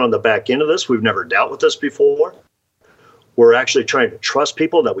 once we're on the back end of this, we've never dealt with this before. We're actually trying to trust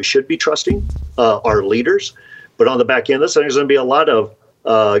people that we should be trusting, our leaders. But on the back end of this, I think there's going to be a lot of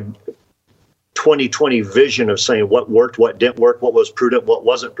 2020 vision of saying what worked, what didn't work, what was prudent, what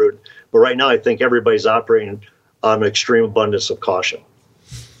wasn't prudent. But right now, I think everybody's operating on an extreme abundance of caution.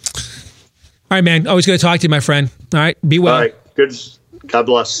 All right, man. Always good to talk to you, my friend. All right. Be well. All right. Good. God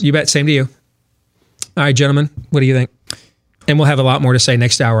bless. You bet. Same to you. All right, gentlemen. What do you think? And we'll have a lot more to say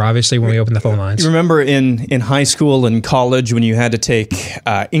next hour, obviously, when we open the phone lines. You remember in high school and college when you had to take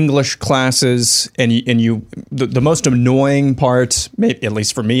English classes, and the most annoying part, maybe, at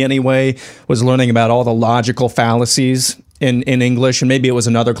least for me anyway, was learning about all the logical fallacies in English. And maybe it was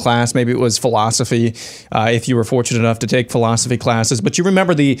another class, maybe it was philosophy, if you were fortunate enough to take philosophy classes. But you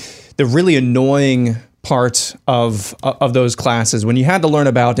remember the really annoying part of those classes when you had to learn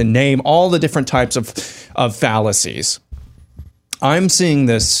about and name all the different types of fallacies. I'm seeing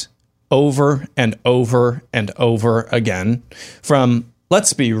this over and over and over again from,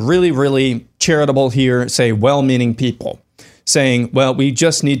 let's be really, really charitable here, say well-meaning people saying, well, we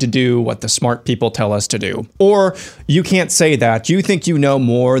just need to do what the smart people tell us to do. Or you can't say that. You think you know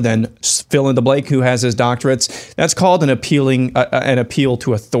more than fill in the blank who has his doctorates. That's called an appeal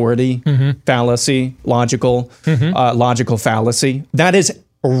to authority fallacy, logical fallacy. That is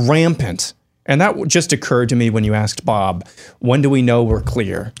rampant. And that just occurred to me when you asked Bob, when do we know we're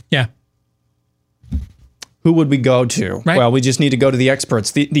clear? Yeah. Who would we go to? Right. Well, we just need to go to the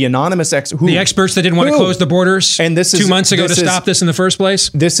experts. The anonymous experts. The experts that didn't want to close the borders and this 2 months ago to stop this in the first place?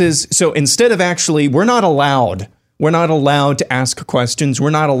 So instead of actually, we're not allowed to ask questions.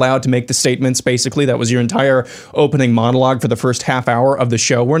 We're not allowed to make the statements, basically. That was your entire opening monologue for the first half hour of the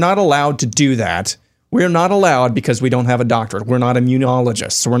show. We're not allowed to do that. We're not allowed because we don't have a doctorate. We're not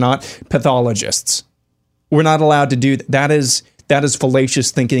immunologists. We're not pathologists. We're not allowed to do that. That is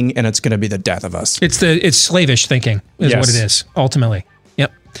fallacious thinking, and it's going to be the death of us. It's slavish thinking is what it is, ultimately.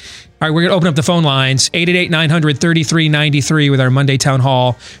 Yep. All right, we're going to open up the phone lines, 888-900-3393 with our Monday Town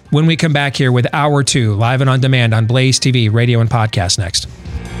Hall when we come back here with Hour 2, live and on demand on Blaze TV, radio, and podcast next.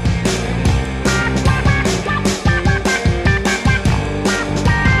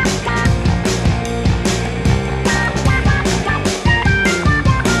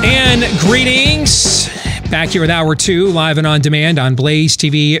 And greetings. Back here with Hour 2, live and on demand on Blaze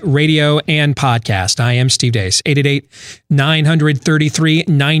TV, radio, and podcast. I am Steve Deace.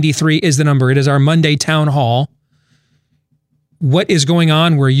 888-900-3393 is the number. It is our Monday Town Hall. What is going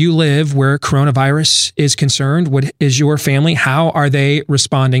on where you live, where coronavirus is concerned? What is your family? How are they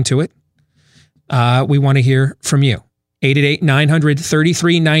responding to it? We want to hear from you.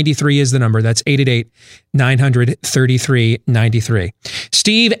 888-900-3393 is the number. That's 888-900-3393.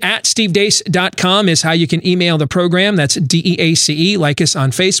 Steve at stevedeace.com is how you can email the program. That's DEACE. Like us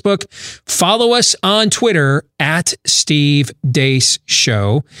on Facebook. Follow us on Twitter at Steve Deace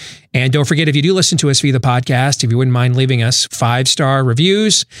Show. And don't forget, if you do listen to us via the podcast, if you wouldn't mind leaving us 5-star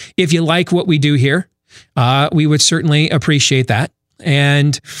reviews, if you like what we do here, we would certainly appreciate that.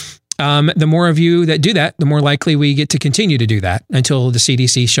 And the more of you that do that, the more likely we get to continue to do that until the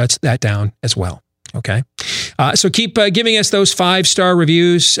CDC shuts that down as well. Okay. So keep giving us those 5-star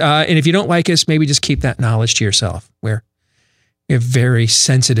reviews. And if you don't like us, maybe just keep that knowledge to yourself. We have very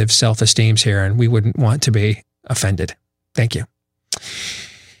sensitive self-esteems here, and we wouldn't want to be offended. Thank you.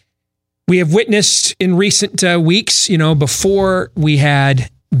 We have witnessed in recent weeks, before we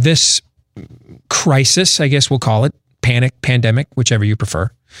had this crisis, I guess we'll call it, pandemic, whichever you prefer.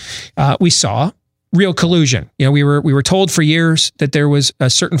 We saw real collusion. We were told for years that there was a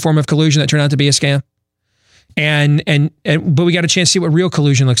certain form of collusion that turned out to be a scam. But we got a chance to see what real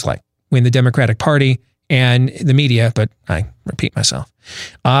collusion looks like when the Democratic Party and the media, but I repeat myself,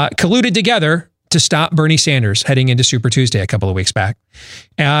 colluded together to stop Bernie Sanders heading into Super Tuesday a couple of weeks back,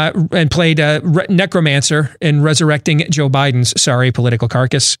 and played necromancer in resurrecting Joe Biden's sorry political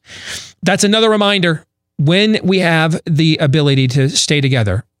carcass. That's another reminder. When we have the ability to stay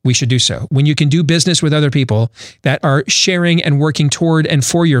together, we should do so. When you can do business with other people that are sharing and working toward and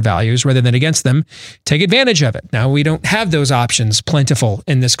for your values rather than against them, take advantage of it. Now, we don't have those options plentiful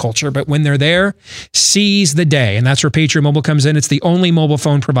in this culture, but when they're there, seize the day. And that's where Patriot Mobile comes in. It's the only mobile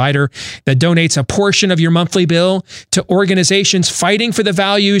phone provider that donates a portion of your monthly bill to organizations fighting for the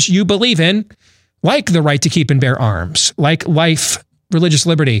values you believe in, like the right to keep and bear arms, like life, religious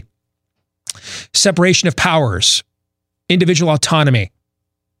liberty, separation of powers, individual autonomy,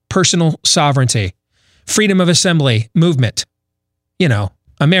 personal sovereignty, freedom of assembly, movement,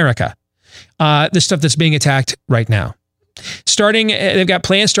 America. The stuff that's being attacked right now. They've got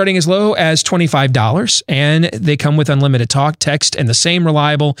plans starting as low as $25, and they come with unlimited talk, text, and the same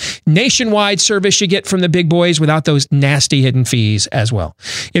reliable nationwide service you get from the big boys without those nasty hidden fees as well.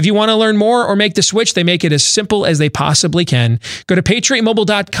 If you want to learn more or make the switch, they make it as simple as they possibly can. Go to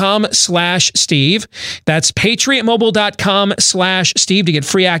patriotmobile.com/Steve. That's patriotmobile.com/Steve to get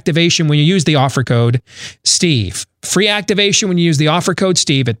free activation when you use the offer code Steve. Free activation when you use the offer code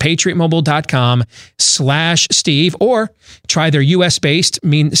Steve at patriotmobile.com/Steve, or try their US-based,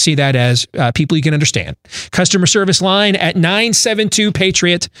 see that as people you can understand. Customer service line at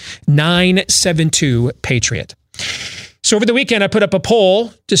 972-PATRIOT, 972-PATRIOT. So over the weekend, I put up a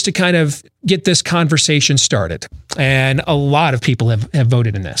poll just to kind of get this conversation started. And a lot of people have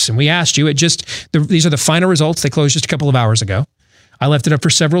voted in this. And we asked you, these are the final results. They closed just a couple of hours ago. I left it up for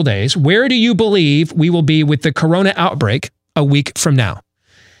several days. Where do you believe we will be with the corona outbreak a week from now?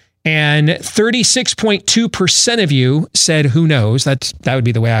 And 36.2% of you said, who knows? That would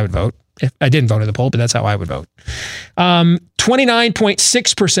be the way I would vote. If I didn't vote in the poll, but that's how I would vote.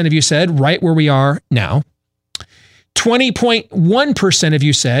 29.6% of you said, right where we are now. 20.1% of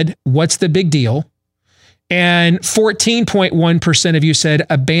you said, what's the big deal? And 14.1% of you said,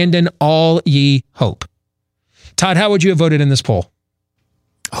 abandon all ye hope. Todd, how would you have voted in this poll?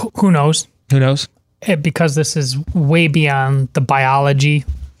 Who knows? Who knows? Because this is way beyond the biology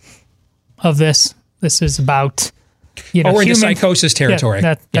of this. This is about, we're into psychosis territory.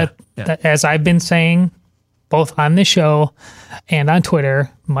 That, as I've been saying, both on the show and on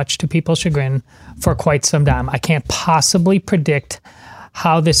Twitter, much to people's chagrin, for quite some time. I can't possibly predict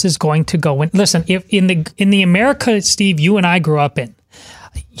how this is going to go. Listen, if in the America, Steve, you and I grew up in,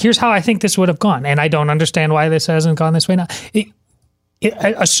 here's how I think this would have gone, and I don't understand why this hasn't gone this way now.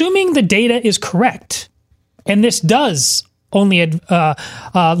 Assuming the data is correct, and this does only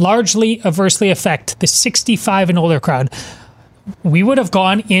largely adversely affect the 65 and older crowd, we would have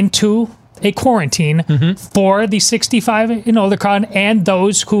gone into a quarantine for the 65 and older crowd and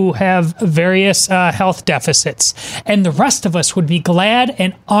those who have various health deficits. And the rest of us would be glad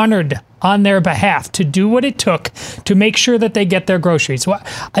and honored on their behalf to do what it took to make sure that they get their groceries.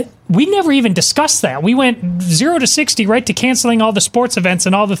 We never even discussed that. We went 0 to 60 right to canceling all the sports events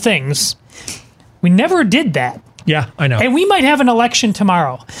and all the things. We never did that. Yeah, I know. And we might have an election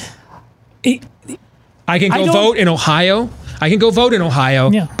tomorrow. I can go vote in Ohio.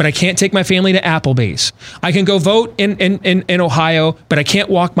 But I can't take my family to Applebee's. I can go vote in Ohio, but I can't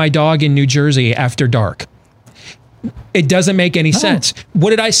walk my dog in New Jersey after dark. It doesn't make any sense.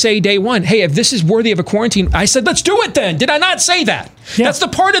 What did I say day one? Hey, if this is worthy of a quarantine, I said, let's do it then. Did I not say that? Yeah. That's the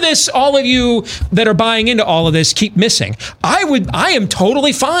part of this all of you that are buying into all of this keep missing. I am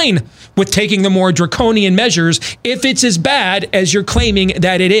totally fine with taking the more draconian measures if it's as bad as you're claiming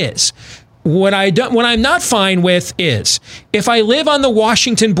that it is. What I'm not fine with is if I live on the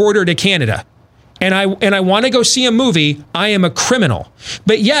Washington border to Canada and I want to go see a movie, I am a criminal.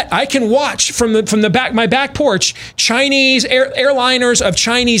 But yet I can watch from my back porch Chinese airliners of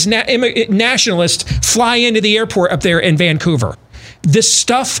Chinese nationalists fly into the airport up there in Vancouver. This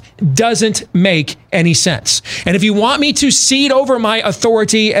stuff doesn't make any sense. And if you want me to cede over my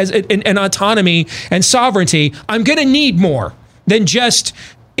authority and autonomy and sovereignty, I'm going to need more than just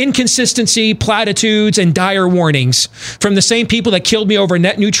inconsistency, platitudes, and dire warnings from the same people that killed me over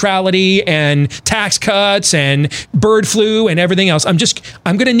net neutrality and tax cuts and bird flu and everything else. I'm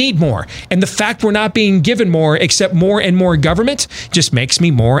going to need more. And the fact we're not being given more, except more and more government, just makes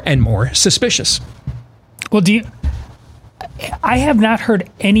me more and more suspicious. Well, I have not heard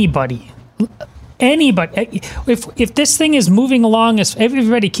anybody, if this thing is moving along, as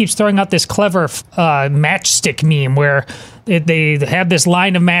everybody keeps throwing out this clever matchstick meme where they have this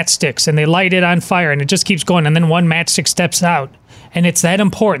line of matchsticks and they light it on fire and it just keeps going, and then one matchstick steps out, and it's that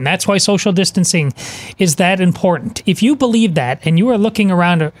important. That's why social distancing is that important. If you believe that and you are looking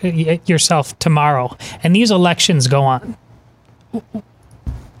around at yourself tomorrow and these elections go on,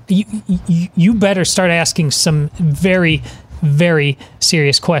 you better start asking some very, very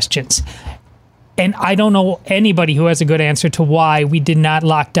serious questions. And I don't know anybody who has a good answer to why we did not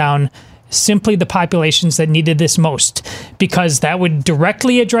lock down simply the populations that needed this most, because that would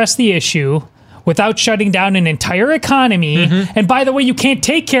directly address the issue without shutting down an entire economy. And by the way, you can't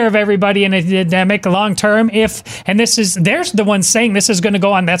take care of everybody in a pandemic long term there's the ones saying this is going to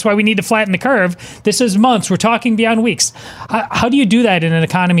go on. That's why we need to flatten the curve. This is months. We're talking beyond weeks. How do you do that in an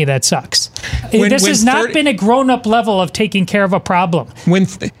economy that sucks? This has not been a grown-up level of taking care of a problem.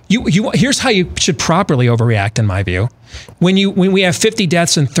 Here's how you should properly overreact, in my view. When we have 50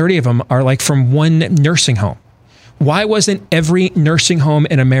 deaths and 30 of them are like from one nursing home. why wasn't every nursing home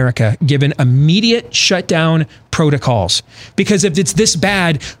in America given immediate shutdown protocols? Because if it's this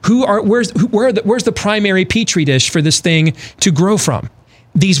bad, where's the primary petri dish for this thing to grow from?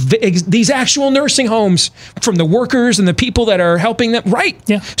 These actual nursing homes, from the workers and the people that are helping them, right?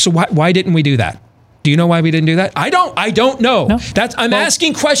 Yeah. So why didn't we do that? Do you know why we didn't do that? I don't know. No. I'm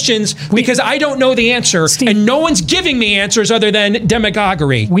asking questions because I don't know the answer, Steve, and no one's giving me answers other than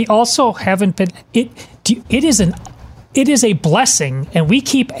demagoguery. We also haven't been. It is a blessing, and we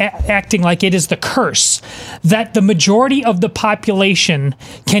keep acting like it is the curse, that the majority of the population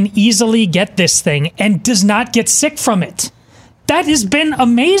can easily get this thing and does not get sick from it. That has been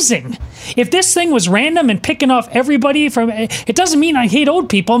amazing. If this thing was random and picking off everybody it doesn't mean I hate old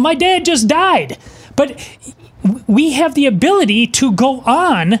people. My dad just died. But we have the ability to go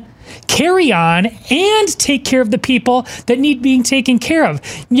on, carry on, and take care of the people that need being taken care of.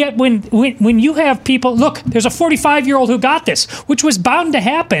 Yet when you have people, look, there's a 45-year-old who got this, which was bound to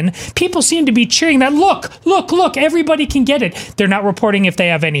happen. People seem to be cheering that, look, everybody can get it. They're not reporting if they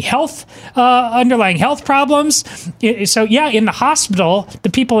have any underlying health problems. So yeah, in the hospital, the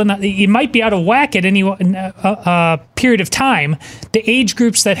people it might be out of whack at any period of time. The age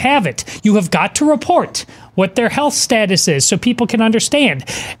groups that have it, you have got to report what their health status is so people can understand.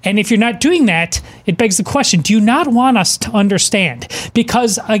 And if you're not doing that, it begs the question, do you not want us to understand?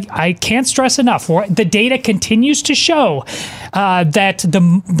 Because I can't stress enough, the data continues to show that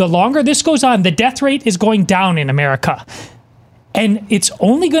the longer this goes on, the death rate is going down in America. And it's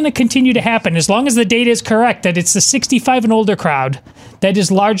only going to continue to happen as long as the data is correct, that it's the 65 and older crowd that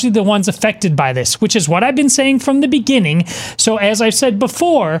is largely the ones affected by this, which is what I've been saying from the beginning. So as I've said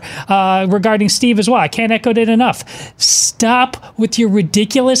before, regarding Steve as well, I can't echo it enough. Stop with your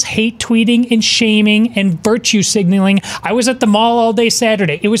ridiculous hate tweeting and shaming and virtue signaling. I was at the mall all day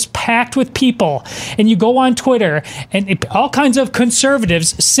Saturday. It was packed with people. And you go on Twitter and all kinds of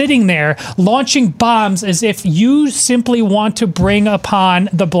conservatives sitting there launching bombs as if you simply want to bring upon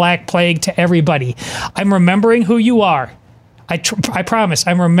the Black Plague to everybody. I'm remembering who you are. I promise,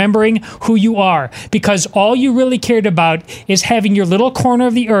 I'm remembering who you are, because all you really cared about is having your little corner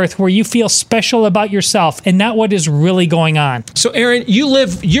of the earth where you feel special about yourself, and not what is really going on. So, Aaron, you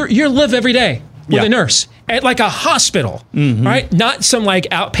live every day with a nurse at like a hospital, right? Not some like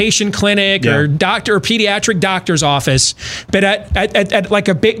outpatient clinic or doctor or pediatric doctor's office, but at like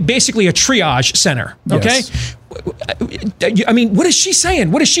basically a triage center. Okay. Yes. I mean, what is she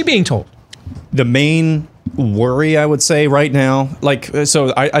saying? What is she being told? The main worry, I would say right now,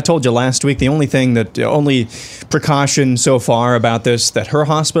 so I told you last week, the only precaution so far about this that her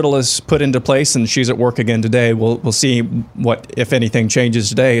hospital has put into place, and she's at work again today, we'll see what, if anything, changes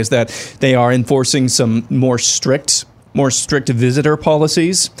today, is that they are enforcing some more strict visitor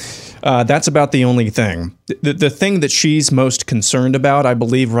policies. That's about the only thing. The thing that she's most concerned about, I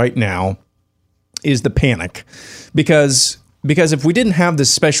believe right now, is the panic. Because if we didn't have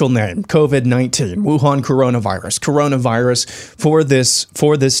this special name, COVID-19, Wuhan coronavirus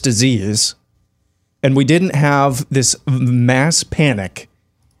for this disease, and we didn't have this mass panic,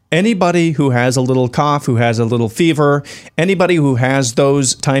 anybody who has a little cough, who has a little fever, anybody who has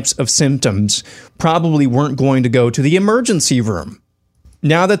those types of symptoms probably weren't going to go to the emergency room.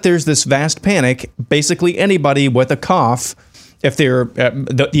 Now that there's this vast panic, basically anybody with a cough, if they're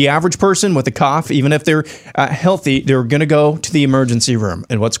the average person with a cough, even if they're healthy, they're going to go to the emergency room.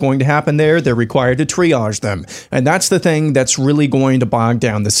 And what's going to happen there? They're required to triage them. And that's the thing that's really going to bog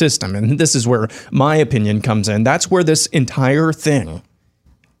down the system. And this is where my opinion comes in. That's where this entire thing,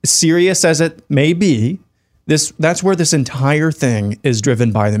 serious as it may be, that's where this entire thing is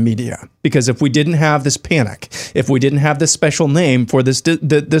driven by the media. Because if we didn't have this panic, if we didn't have this special name for this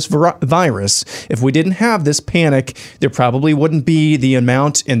virus, if we didn't have this panic, there probably wouldn't be the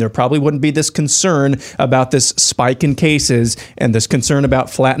amount, and there probably wouldn't be this concern about this spike in cases and this concern about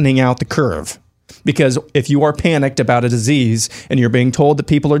flattening out the curve. Because if you are panicked about a disease and you're being told that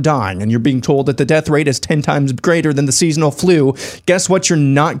people are dying and you're being told that the death rate is 10 times greater than the seasonal flu, guess what you're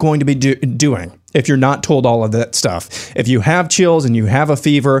not going to be doing if you're not told all of that stuff? If you have chills and you have a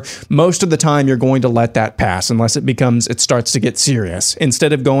fever, most of the time you're going to let that pass unless it starts to get serious.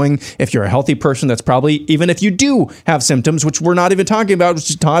 Instead of going, if you're a healthy person, that's probably, even if you do have symptoms, which we're not even talking about,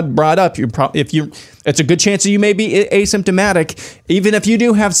 which Todd brought up, it's a good chance that you may be asymptomatic. Even if you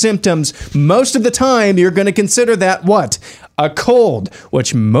do have symptoms, most of the time you're going to consider that what? A cold,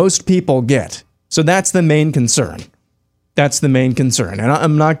 which most people get. So that's the main concern. That's the main concern. And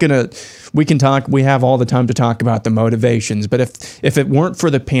I'm not going to, we have all the time to talk about the motivations, but if it weren't for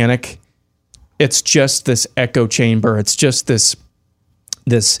the panic, it's just this echo chamber. It's just this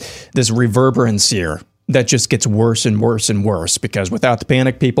reverberance here that just gets worse and worse and worse, because without the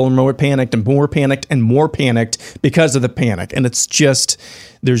panic, people are more panicked and more panicked and more panicked because of the panic. And it's just,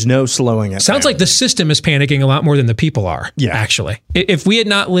 there's no slowing it. Sounds down. like the system is panicking a lot more than the people are, actually. If we had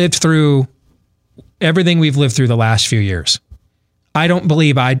not lived through everything we've lived through the last few years, I don't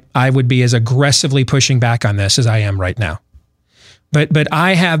believe I would be as aggressively pushing back on this as I am right now. But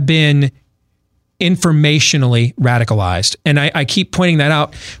I have been informationally radicalized. And I keep pointing that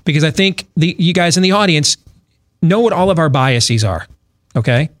out because I think you guys in the audience know what all of our biases are.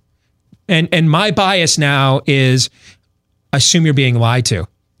 Okay. And my bias now is assume you're being lied to.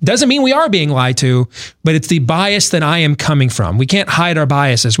 Doesn't mean we are being lied to, but it's the bias that I am coming from. We can't hide our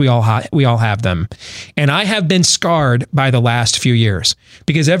biases. We all have them. And I have been scarred by the last few years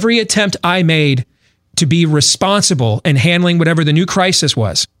because every attempt I made to be responsible in handling whatever the new crisis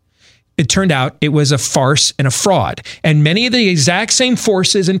was, it turned out it was a farce and a fraud. And many of the exact same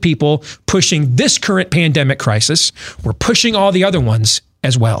forces and people pushing this current pandemic crisis were pushing all the other ones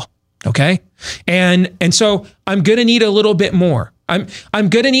as well. Okay? And so I'm going to need a little bit more. I'm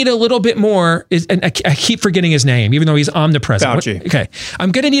going to need a little bit more, and I keep forgetting his name, even though he's omnipresent. Fauci. Okay.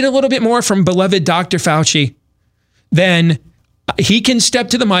 I'm going to need a little bit more from beloved Dr. Fauci than he can step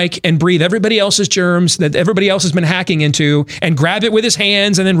to the mic and breathe everybody else's germs that everybody else has been hacking into and grab it with his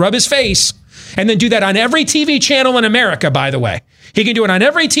hands and then rub his face and then do that on every TV channel in America, by the way. He can do it on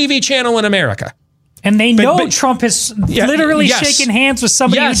every TV channel in America. And they know Trump has literally shaken hands with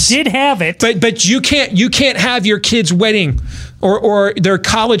somebody who did have it. But you can't have your kid's wedding or their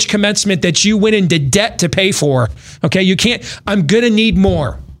college commencement that you went into debt to pay for. Okay, you can't. I'm gonna need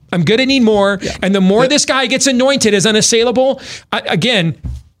more. Yeah. And the more this guy gets anointed as unassailable,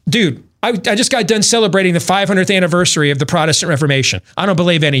 dude, I just got done celebrating the 500th anniversary of the Protestant Reformation. I don't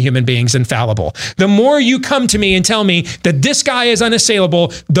believe any human being's infallible. The more you come to me and tell me that this guy is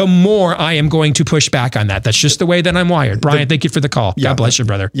unassailable, the more I am going to push back on that. That's just the way that I'm wired. Brian, thank you for the call. God bless you,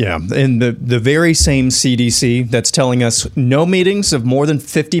 brother. Yeah. And the very same CDC that's telling us no meetings of more than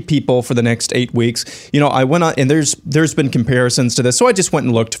 50 people for the next 8 weeks. You know, I went on, and there's been comparisons to this. So I just went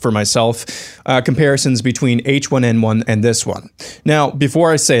and looked for myself, comparisons between H1N1 and this one. Now,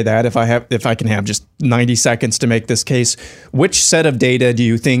 before I say that, if I can have just 90 seconds to make this case, which set of data do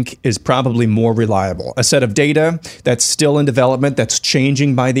you think is probably more reliable? A set of data that's still in development, that's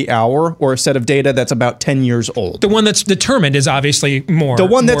changing by the hour, or a set of data that's about 10 years old? The one that's determined is obviously more The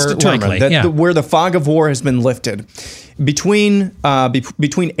one that's determined, likely. where the fog of war has been lifted. Between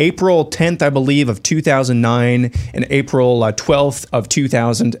April 10th, I believe, of 2009 and April 12th of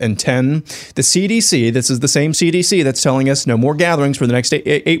 2010, the CDC, this is the same CDC that's telling us no more gatherings for the next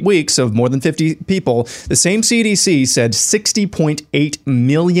 8 weeks of more than 50 people. The same CDC said 60.8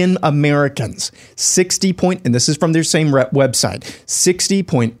 million Americans, and this is from their same website,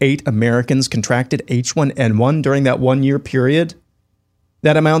 60.8 Americans contracted H1N1 during that 1 year period.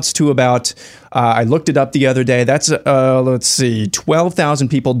 That amounts to about, I looked it up the other day, that's, 12,000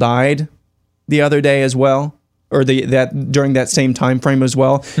 people died the other day as well, or during that same time frame as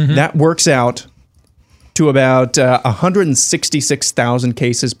well. Mm-hmm. That works out to about 166,000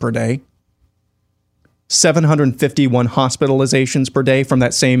 cases per day, 751 hospitalizations per day from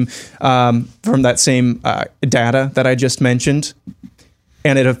that same data that I just mentioned.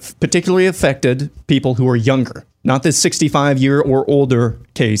 And it particularly affected people who are younger. Not this 65-year or older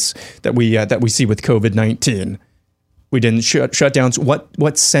case that we see with COVID-19. We didn't shut down.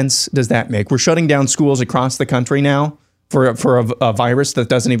 What sense does that make? We're shutting down schools across the country now for a virus that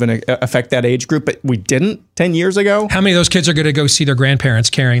doesn't even affect that age group, but we didn't 10 years ago. How many of those kids are going to go see their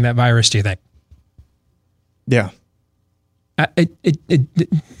grandparents carrying that virus, do you think? Yeah. It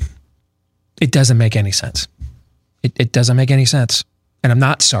doesn't make any sense. It doesn't make any sense. And I'm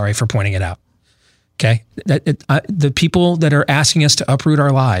not sorry for pointing it out. Okay, the people that are asking us to uproot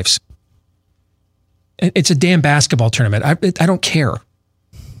our lives, it's a damn basketball tournament. I don't care.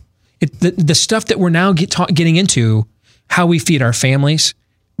 The stuff that we're now getting into, how we feed our families,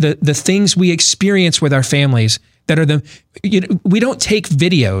 the things we experience with our families that are we don't take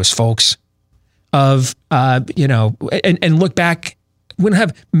videos, folks, of and look back. We don't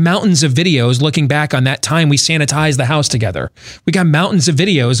have mountains of videos looking back on that time we sanitized the house together. We got mountains of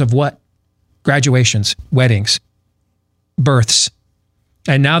videos of what? Graduations, weddings, births.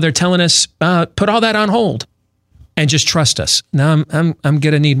 And now they're telling us, put all that on hold and just trust us. Now I'm going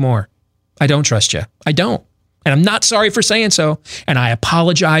to need more. I don't trust you. I don't. And I'm not sorry for saying so. And I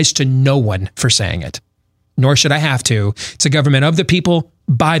apologize to no one for saying it. Nor should I have to. It's a government of the people,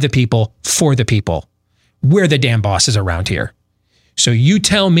 by the people, for the people. We're the damn bosses around here. So you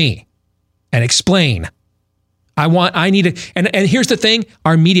tell me and explain I need to, and here's the thing,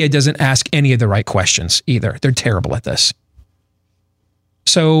 our media doesn't ask any of the right questions either. They're terrible at this.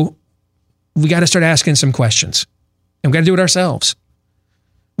 So we got to start asking some questions, and we got to do it ourselves.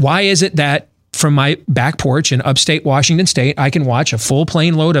 Why is it that from my back porch in upstate Washington State, I can watch a full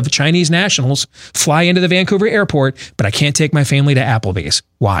plane load of Chinese nationals fly into the Vancouver airport, but I can't take my family to Applebee's?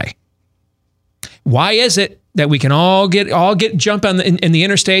 Why? Why is it that we can all get jump on in the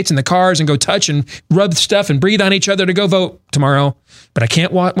interstates and the cars and go touch and rub stuff and breathe on each other to go vote tomorrow, but I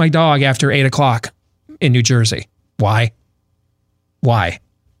can't walk my dog after 8 o'clock in New Jersey? Why? Why?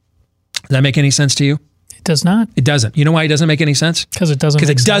 Does that make any sense to you? It does not. It doesn't. You know why it doesn't make any sense? Because it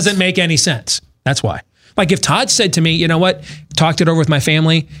doesn't make any sense. That's why. Like if Todd said to me, you know what, talked it over with my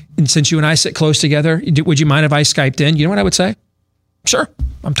family, and since you and I sit close together, would you mind if I Skyped in? You know what I would say? Sure.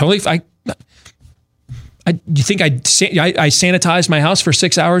 I'm totally fine. You think I sanitized my house for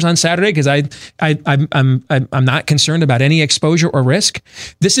 6 hours on Saturday because I'm not concerned about any exposure or risk?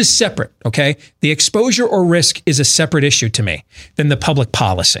 This is separate, okay? The exposure or risk is a separate issue to me than the public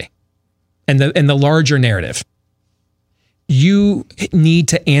policy and the larger narrative. You need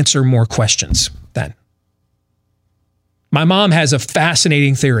to answer more questions then. My mom has a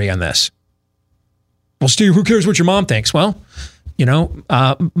fascinating theory on this. Well, Steve, who cares what your mom thinks? Well, you know,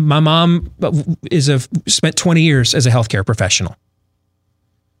 my mom spent 20 years as a healthcare professional.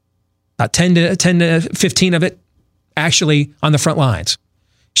 10 to 15 of it actually on the front lines.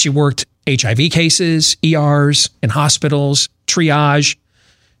 She worked HIV cases, ERs, in hospitals, triage,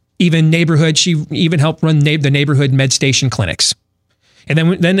 even neighborhood. She even helped run the neighborhood med station clinics. And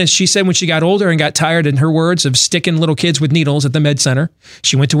then as she said, when she got older and got tired, in her words, of sticking little kids with needles at the med center,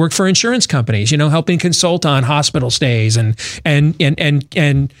 she went to work for insurance companies, you know, helping consult on hospital stays and managing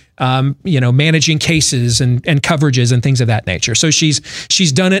cases and coverages and things of that nature. So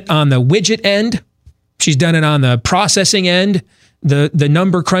she's done it on the widget end, she's done it on the processing end, the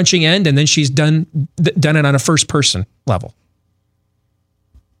number crunching end, and then she's done it on a first person level.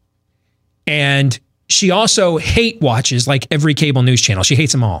 And she also hate watches like every cable news channel. She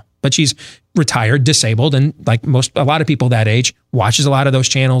hates them all, but she's retired, disabled, and like a lot of people that age, watches a lot of those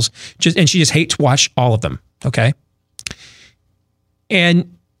channels. And she just hates to watch all of them. Okay.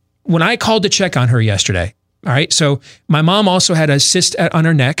 And when I called to check on her yesterday, all right, so my mom also had a cyst on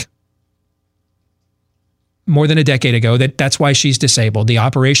her neck more than a decade ago. That's why she's disabled. The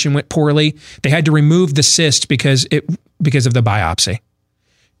operation went poorly. They had to remove the cyst because of the biopsy.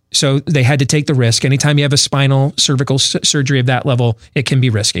 So they had to take the risk. Anytime you have a spinal cervical surgery of that level, it can be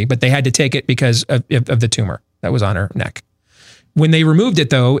risky, but they had to take it because of the tumor that was on her neck. When they removed it,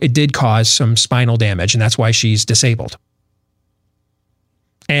 though, it did cause some spinal damage, and that's why she's disabled.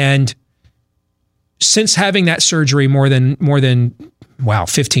 And since having that surgery more than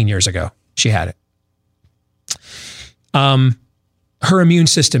 15 years ago, she had it. Her immune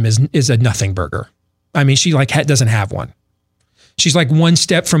system is a nothing burger. I mean, she doesn't have one. She's like one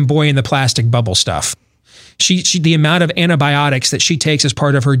step from boy in the plastic bubble stuff. The amount of antibiotics that she takes as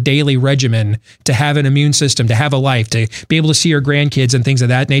part of her daily regimen to have an immune system, to have a life, to be able to see her grandkids and things of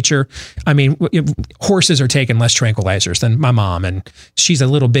that nature. I mean, horses are taking less tranquilizers than my mom, and she's a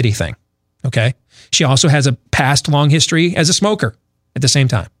little bitty thing. Okay. She also has a past long history as a smoker at the same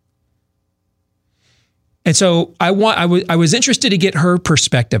time. And so I was interested to get her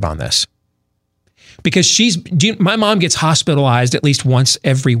perspective on this. Because my mom gets hospitalized at least once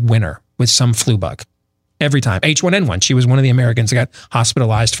every winter with some flu bug. Every time. H1N1. She was one of the Americans that got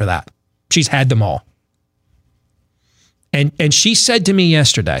hospitalized for that. She's had them all. And she said to me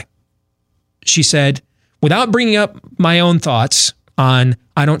yesterday, she said, without bringing up my own thoughts on,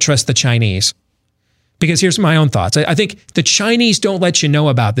 I don't trust the Chinese. Because here's my own thoughts. I think the Chinese don't let you know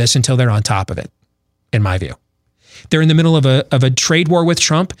about this until they're on top of it, in my view. They're in the middle of a trade war with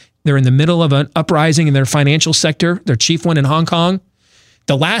Trump. They're in the middle of an uprising in their financial sector, their chief one in Hong Kong.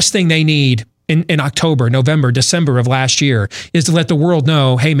 The last thing they need in October, November, December of last year is to let the world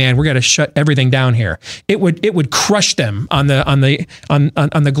know, hey man, we're going to shut everything down here. It would crush them on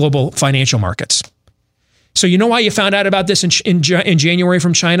the global financial markets. So you know why you found out about this in January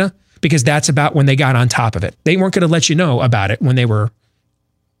from China? Because that's about when they got on top of it. They weren't going to let you know about it when they were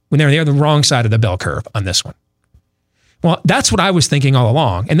on the wrong side of the bell curve on this one. Well, that's what I was thinking all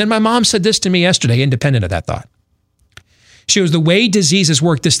along. And then my mom said this to me yesterday, independent of that thought. She goes, the way diseases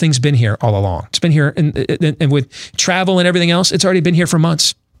work, this thing's been here all along. It's been here, and with travel and everything else, it's already been here for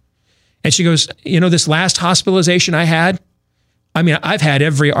months. And she goes, this last hospitalization I had, I mean, I've had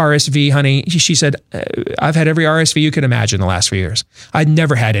every RSV, honey. She said, I've had every RSV you could imagine the last few years. I'd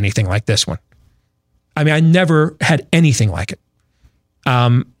never had anything like this one. I mean, I never had anything like it.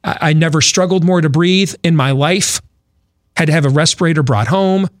 I never struggled more to breathe in my life. Had to have a respirator brought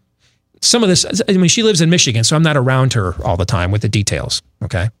home. Some of this, I mean, she lives in Michigan, so I'm not around her all the time with the details.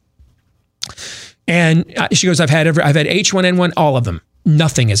 Okay. And she goes, I've had H1N1, all of them.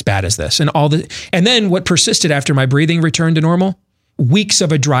 Nothing as bad as this. And then what persisted after my breathing returned to normal? Weeks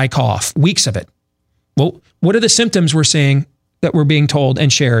of a dry cough, weeks of it. Well, what are the symptoms we're seeing that we're being told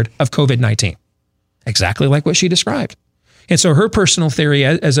and shared of COVID-19? Exactly like what she described. And so her personal theory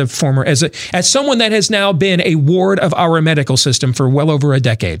as someone that has now been a ward of our medical system for well over a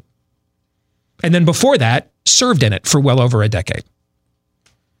decade, and then before that, served in it for well over a decade.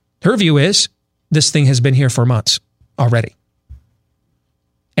 Her view is this thing has been here for months already.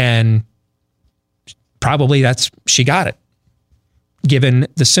 And probably she got it, given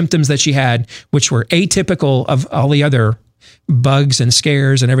the symptoms that she had, which were atypical of all the other bugs and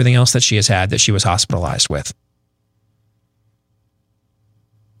scares and everything else that she has had that she was hospitalized with.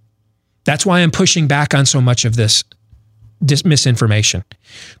 That's why I'm pushing back on so much of this misinformation,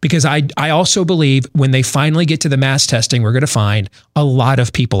 because I also believe when they finally get to the mass testing, we're going to find a lot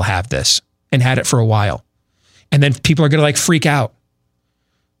of people have this and had it for a while. And then people are going to like freak out.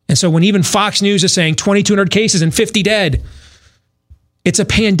 And so when even Fox News is saying 2,200 cases and 50 dead, it's a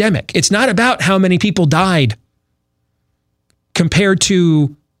pandemic. It's not about how many people died compared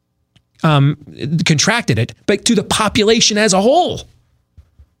to contracted it, but to the population as a whole.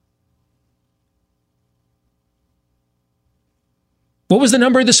 What was the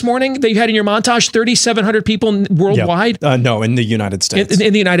number this morning that you had in your montage? 3,700 people worldwide? Yep. No, in the United States.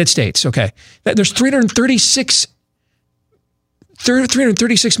 In the United States, okay. There's 336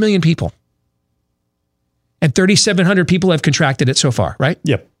 million people. And 3,700 people have contracted it so far, right?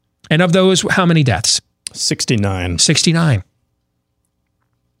 Yep. And of those, how many deaths? 69. 69.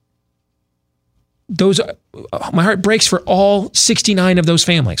 My heart breaks for all 69 of those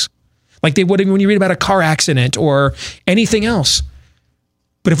families. Like they would when you read about a car accident or anything else.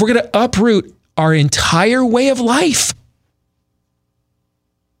 But if we're going to uproot our entire way of life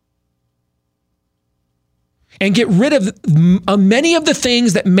and get rid of many of the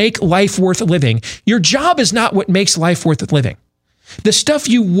things that make life worth living, your job is not what makes life worth living. The stuff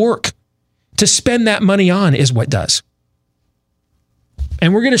you work to spend that money on is what does.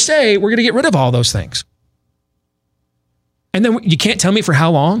 And we're going to get rid of all those things. And then you can't tell me for how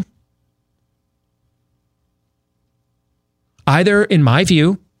long. Either, in my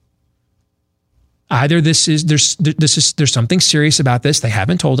view, there's something serious about this they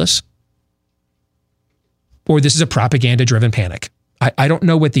haven't told us, or this is a propaganda-driven panic. I don't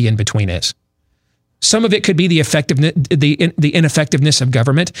know what the in-between is. Some of it could be the ineffectiveness of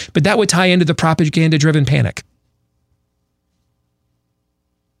government, but that would tie into the propaganda-driven panic.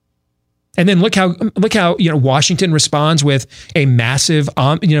 And then look how Washington responds with a massive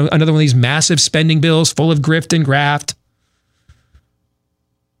another one of these massive spending bills full of grift and graft.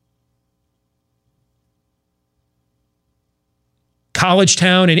 College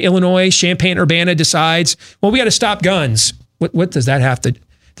town in Illinois, Champaign-Urbana decides, well, we got to stop guns. What does that have to?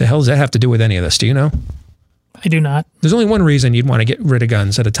 The hell does that have to do with any of this? Do you know? I do not. There's only one reason you'd want to get rid of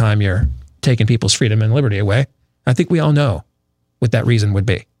guns at a time you're taking people's freedom and liberty away. I think we all know what that reason would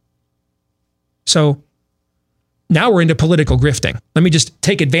be. So now we're into political grifting. Let me just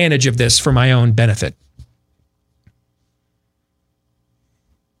take advantage of this for my own benefit.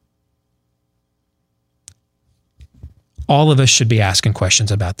 All of us should be asking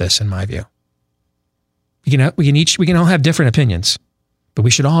questions about this, in my view. We can all have different opinions, but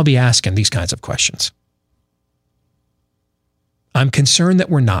we should all be asking these kinds of questions. I'm concerned that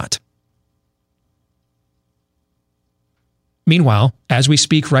we're not. Meanwhile, as we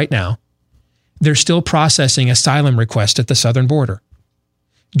speak right now, they're still processing asylum requests at the southern border.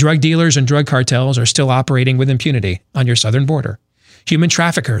 Drug dealers and drug cartels are still operating with impunity on your southern border. Human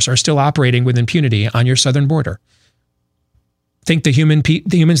traffickers are still operating with impunity on your southern border. Think the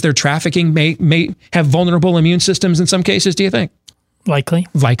humans they're trafficking may have vulnerable immune systems in some cases, do you think? Likely.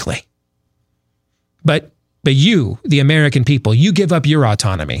 But you, the American people, you give up your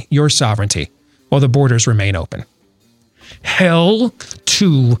autonomy, your sovereignty, while the borders remain open. Hell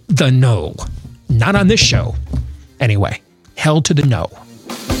to the no. Not on this show. Anyway, hell to the no.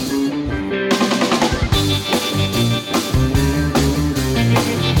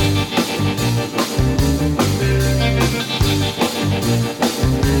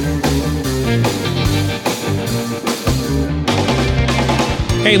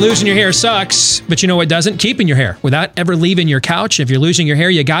 Hey, losing your hair sucks, but you know what doesn't? Keeping your hair without ever leaving your couch. If you're losing your hair,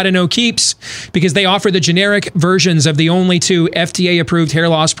 you got to know Keeps, because they offer the generic versions of the only 2 FDA-approved hair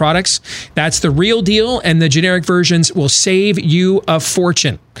loss products. That's the real deal, and the generic versions will save you a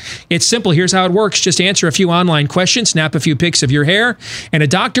fortune. It's simple. Here's how it works. Just answer a few online questions, snap a few pics of your hair, and a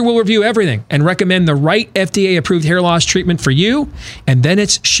doctor will review everything and recommend the right FDA-approved hair loss treatment for you, and then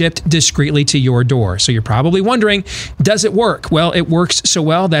it's shipped discreetly to your door. So you're probably wondering, does it work? Well, it works so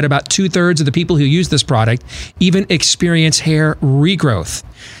well that about 2/3 of the people who use this product even experience hair regrowth.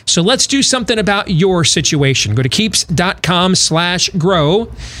 So let's do something about your situation. Go to keeps.com/grow.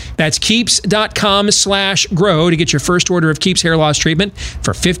 That's keeps.com/grow to get your first order of Keeps hair loss treatment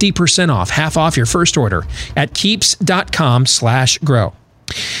for 50% off, half off your first order at keeps.com/grow.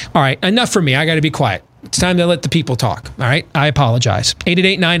 All right, enough for me. I got to be quiet. It's time to let the people talk. All right, I apologize.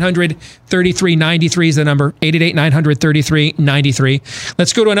 888-900-3393 is the number. 888-900-3393.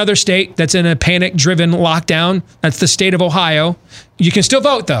 Let's go to another state that's in a panic-driven lockdown. That's the state of Ohio. You can still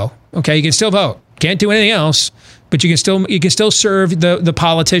vote, though. Okay, you can still vote. Can't do anything else, but you can still serve the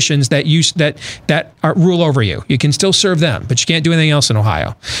politicians that rule over you. You can still serve them, but you can't do anything else in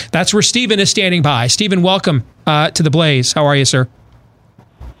Ohio. That's where Stephen is standing by. Stephen, welcome to the Blaze. How are you, sir?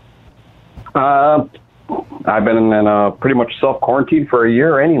 I've been in pretty much self-quarantine for a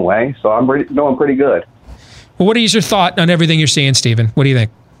year anyway, so I'm doing pretty good. Well, what is your thought on everything you're seeing, Stephen? What do you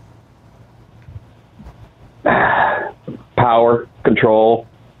think? Power, control,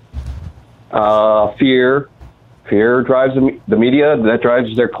 fear. Fear drives the media. That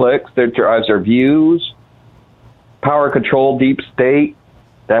drives their clicks. That drives their views. Power, control, deep state,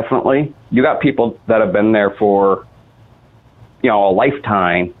 definitely. You got people that have been there for, a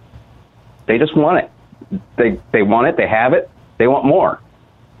lifetime. They just want it. They want it. They have it. They want more.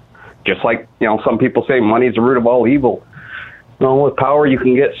 Just like, some people say money is the root of all evil. No, with power, you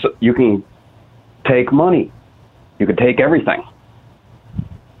can take money. You can take everything.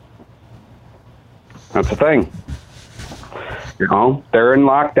 That's the thing. They're in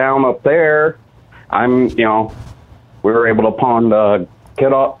lockdown up there. We were able to pawn the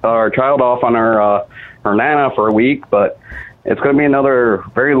our child off on our Nana for a week, but it's going to be another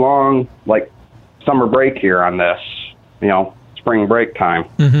very long, summer break here on this, spring break time.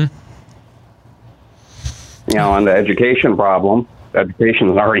 Mm-hmm. And the education problem,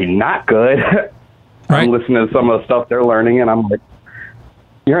 education is already not good. Right. I'm listening to some of the stuff they're learning, and I'm like,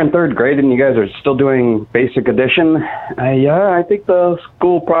 you're in 3rd grade and you guys are still doing basic addition? Yeah, I think the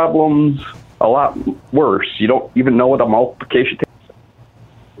school problem's a lot worse. You don't even know what a multiplication table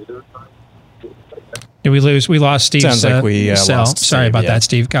is. Did we lose? We lost Steve's Sounds like we lost Sorry Steve, about yeah. that,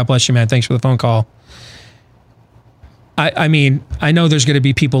 Steve. God bless you, man. Thanks for the phone call. I mean, I know there's going to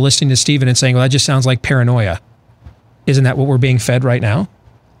be people listening to Steven and saying, well, that just sounds like paranoia. Isn't that what we're being fed right now?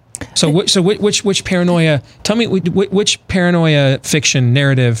 So which paranoia, tell me, which paranoia fiction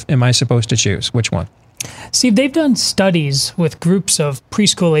narrative am I supposed to choose? Which one? Steve, they've done studies with groups of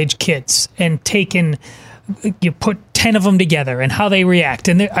preschool-age kids and you put 10 of them together and how they react,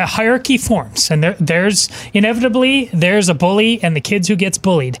 and a hierarchy forms, and there's inevitably a bully and the kids who gets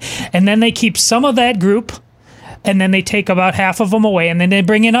bullied, and then they keep some of that group, and then they take about half of them away, and then they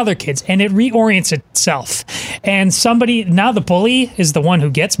bring in other kids, and it reorients itself. And now the bully is the one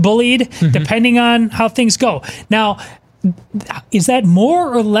who gets bullied, depending on how things go. Now, is that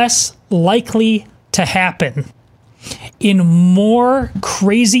more or less likely to happen in more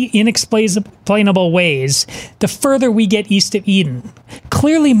crazy, inexplainable ways the further we get east of Eden?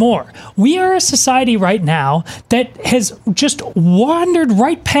 Clearly more. We are a society right now that has just wandered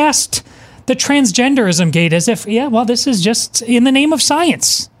right past the transgenderism gate as if, this is just in the name of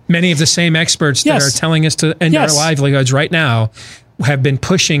science. Many of the same experts that are telling us to end our livelihoods right now have been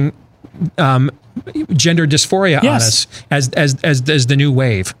pushing gender dysphoria on us as the new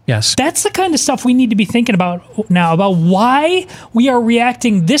wave. Yes. That's the kind of stuff we need to be thinking about now, about why we are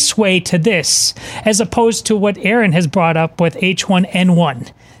reacting this way to this, as opposed to what Aaron has brought up with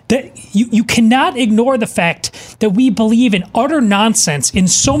H1N1. That you cannot ignore the fact that we believe in utter nonsense in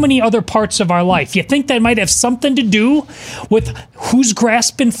so many other parts of our life. You think that might have something to do with who's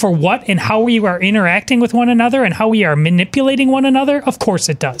grasping for what and how we are interacting with one another and how we are manipulating one another? Of course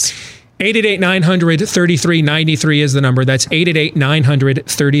it does. 888-900-3393 is the number. That's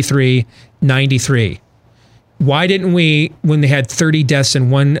 888-900-3393. Why didn't we, when they had 30 deaths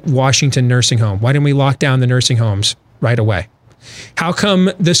in one Washington nursing home, why didn't we lock down the nursing homes right away? How come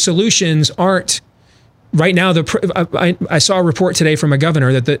the solutions aren't right now? I saw a report today from a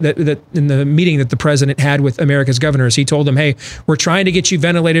governor that in the meeting that the president had with America's governors, he told them, hey, we're trying to get you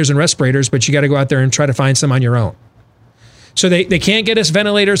ventilators and respirators, but you got to go out there and try to find some on your own. So they can't get us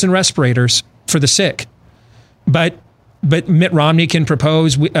ventilators and respirators for the sick, but Mitt Romney can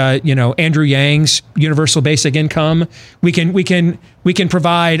propose, Andrew Yang's universal basic income. We can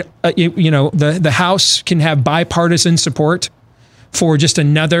provide, the House can have bipartisan support for just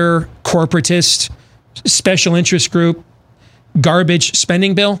another corporatist special interest group garbage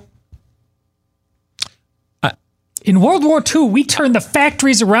spending bill. In World War II, we turned the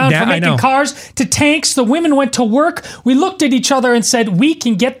factories around from making cars to tanks. The women went to work. We looked at each other and said, we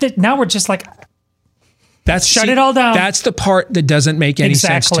can get that. Now we're just like, shut it all down. That's the part that doesn't make any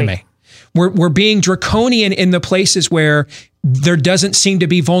sense to me. We're being draconian in the places where there doesn't seem to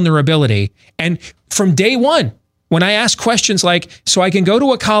be vulnerability. And from day one, when I ask questions like, so I can go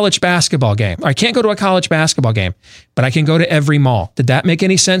to a college basketball game. I can't go to a college basketball game, but I can go to every mall. Did that make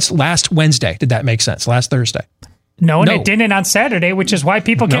any sense? Last Wednesday, did that make sense? Last Thursday? No, it didn't on Saturday, which is why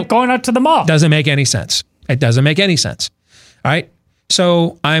people kept going out to the mall. Doesn't make any sense. It doesn't make any sense. All right.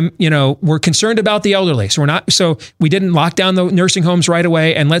 So we're concerned about the elderly. So we didn't lock down the nursing homes right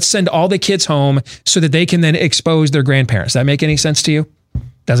away, and let's send all the kids home so that they can then expose their grandparents. Does that make any sense to you?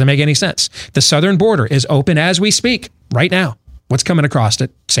 Doesn't make any sense. The southern border is open as we speak right now. What's coming across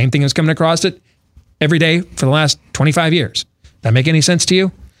it? Same thing that's coming across it every day for the last 25 years. That make any sense to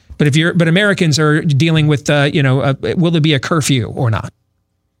you? But Americans are dealing with, will there be a curfew or not?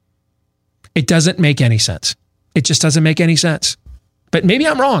 It doesn't make any sense. It just doesn't make any sense. But maybe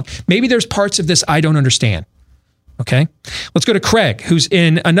I'm wrong. Maybe there's parts of this I don't understand. Okay. Let's go to Craig, who's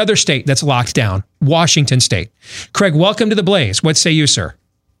in another state that's locked down, Washington State. Craig, welcome to The Blaze. What say you, sir?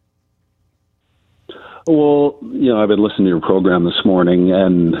 Well, I've been listening to your program this morning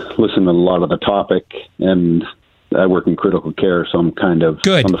and listening to a lot of the topic, and I work in critical care, so I'm kind of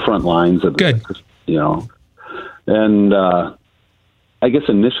on the front lines of it, And I guess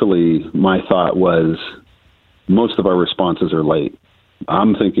initially my thought was most of our responses are late.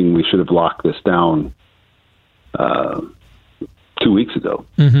 I'm thinking we should have locked this down 2 weeks ago.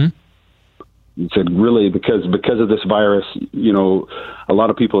 Mm-hmm. It said really because of this virus, a lot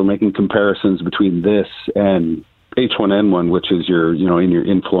of people are making comparisons between this and H1N1, which is in your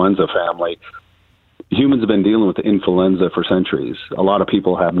influenza family. Humans have been dealing with the influenza for centuries. A lot of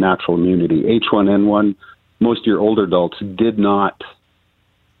people have natural immunity. H1N1, most of your older adults did not,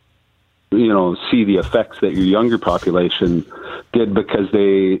 see the effects that your younger population did because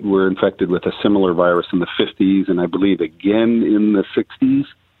they were infected with a similar virus in the 50s and I believe again in the 60s.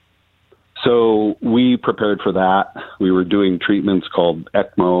 So we prepared for that. We were doing treatments called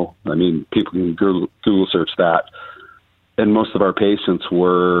ECMO. I mean, people can Google search that. And most of our patients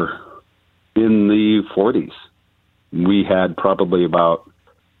were in the 40s. We had probably about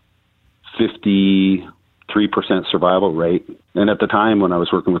 53% survival rate. And at the time when I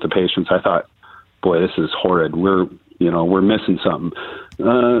was working with the patients, I thought, boy, this is horrid. We're missing something.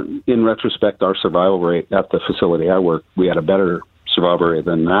 In retrospect, our survival rate at the facility I work, we had a better survival rate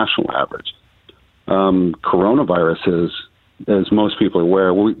than the national average. Coronavirus is, as most people are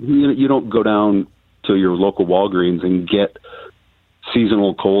aware, you don't go down to your local Walgreens and get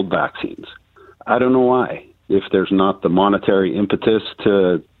seasonal cold vaccines. I don't know why. If there's not the monetary impetus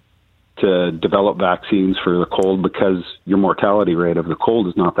to develop vaccines for the cold, because your mortality rate of the cold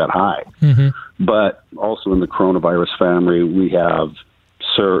is not that high. Mm-hmm. But also in the coronavirus family, we have,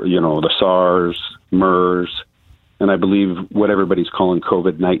 the SARS, MERS, and I believe what everybody's calling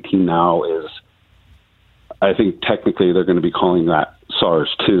COVID-19 now is, I think technically they're going to be calling that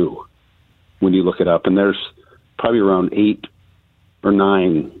SARS-2 when you look it up. And there's probably around 8 or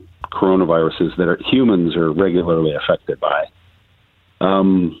 9 coronaviruses that humans are regularly affected by.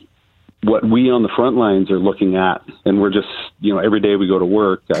 What we on the front lines are looking at, and we're just, every day we go to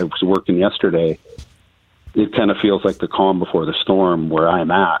work, I was working yesterday, it kind of feels like the calm before the storm where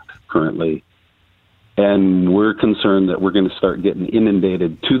I'm at currently. And we're concerned that we're going to start getting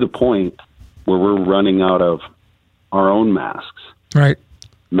inundated to the point where we're running out of our own masks. Right.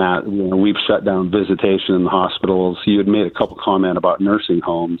 Matt, we've shut down visitation in the hospitals. You had made a couple comment about nursing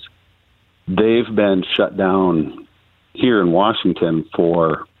homes. They've been shut down here in Washington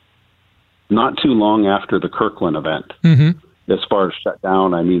for not too long after the Kirkland event. Mm-hmm. As far as shut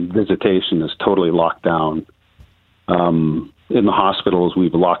down, I mean, visitation is totally locked down. In the hospitals,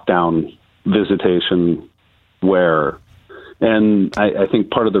 we've locked down visitation and I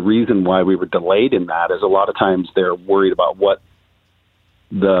think part of the reason why we were delayed in that is a lot of times they're worried about what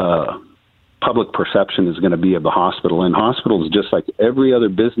the public perception is going to be of the hospital. And hospitals, just like every other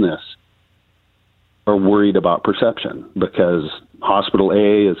business, are worried about perception because hospital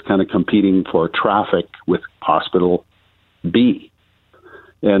A is kind of competing for traffic with hospital B.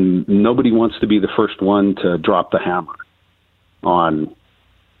 And nobody wants to be the first one to drop the hammer. on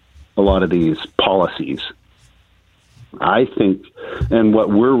a lot of these policies. I think, and what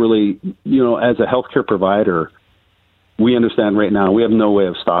we're really, as a healthcare provider, we understand right now we have no way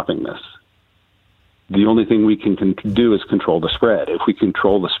of stopping this. The only thing we can do is control the spread. If we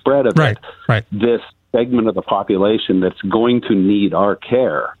control the spread of it, this segment of the population that's going to need our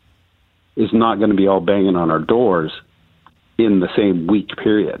care is not going to be all banging on our doors in the same week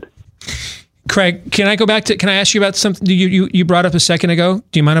period. Craig, can I ask you about something you brought up a second ago?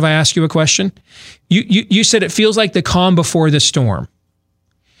 Do you mind if I ask you a question? You said it feels like the calm before the storm.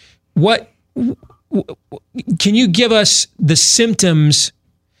 What can you give us the symptoms?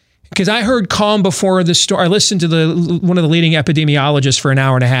 Because I heard calm before the storm. I listened to one of the leading epidemiologists for an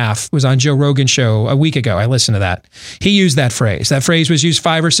hour and a half. It was on Joe Rogan's show a week ago. I listened to that. He used that phrase. That phrase was used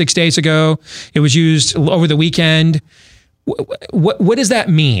 5 or 6 days ago. It was used over the weekend. What does that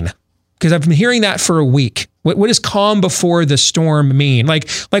mean? Because I've been hearing that for a week. What does calm before the storm mean? Like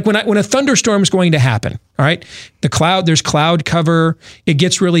when a thunderstorm is going to happen, all right? There's cloud cover. It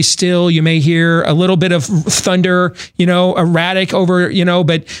gets really still. You may hear a little bit of thunder, erratic over,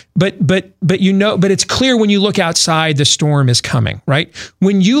 but it's clear when you look outside, the storm is coming, right?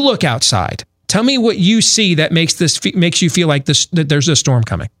 When you look outside, tell me what you see that makes you feel like that there's a storm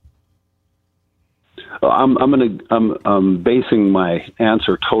coming. I'm basing my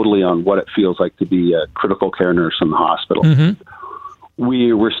answer totally on what it feels like to be a critical care nurse in the hospital. Mm-hmm.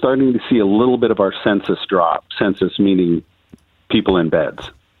 We're starting to see a little bit of our census drop. Census meaning people in beds.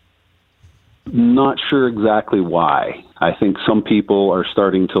 Not sure exactly why. I think some people are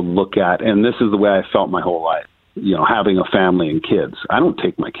starting to look at, and this is the way I felt my whole life, having a family and kids. I don't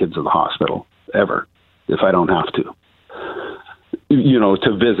take my kids to the hospital ever if I don't have to.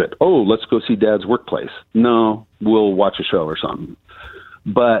 To visit. Oh, let's go see Dad's workplace. No, we'll watch a show or something.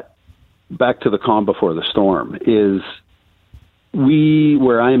 But back to the calm before the storm is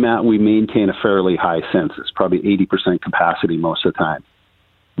where I'm at, we maintain a fairly high census, probably 80% capacity most of the time.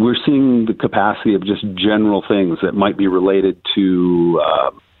 We're seeing the capacity of just general things that might be related to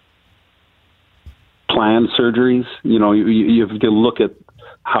planned surgeries. You have to look at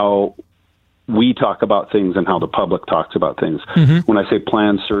how we talk about things and how the public talks about things. Mm-hmm. When I say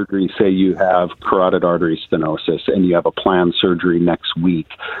planned surgery, say you have carotid artery stenosis and you have a planned surgery next week.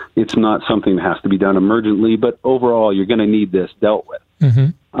 It's not something that has to be done emergently, but overall, you're going to need this dealt with. Mm-hmm.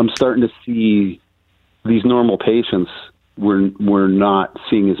 I'm starting to see these normal patients. We're not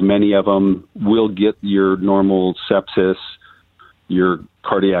seeing as many of them. We'll get your normal sepsis, your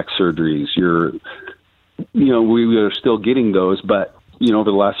cardiac surgeries, we are still getting those, but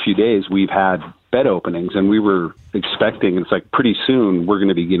over the last few days, we've had bed openings, and we were expecting, it's like pretty soon we're going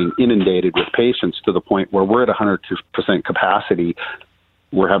to be getting inundated with patients to the point where we're at 100% capacity.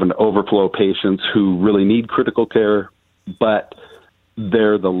 We're having to overflow patients who really need critical care, but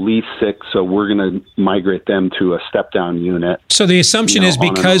they're the least sick, so we're going to migrate them to a step-down unit. So the assumption is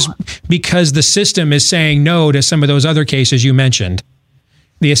because the system is saying no to some of those other cases you mentioned,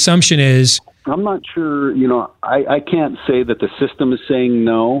 the assumption is... I'm not sure, I can't say that the system is saying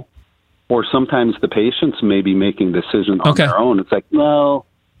no, or sometimes the patients may be making decisions on their own. It's like, no,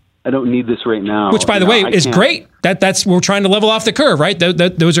 I don't need this right now. Which, by the way, is great. That's we're trying to level off the curve, right?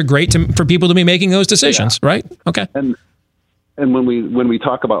 Those are great for people to be making those decisions, right? Okay. And when we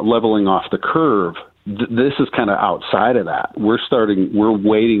talk about leveling off the curve, this is kind of outside of that. We're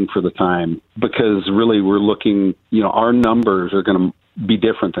waiting for the time because really we're looking, our numbers are going to be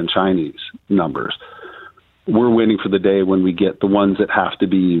different than Chinese numbers. We're waiting for the day when we get the ones that have to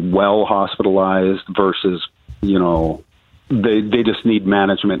be well hospitalized versus, they just need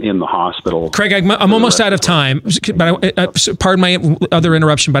management in the hospital. Craig, I'm almost out of time, but pardon my other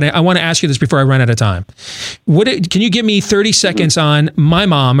interruption, but I want to ask you this before I run out of time. Can you give me 30 seconds on my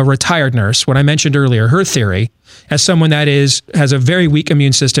mom, a retired nurse, what I mentioned earlier, her theory, as someone that has a very weak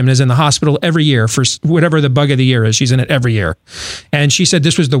immune system and is in the hospital every year for whatever the bug of the year is. She's in it every year. And she said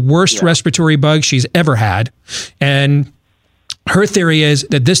this was the worst respiratory bug she's ever had. And her theory is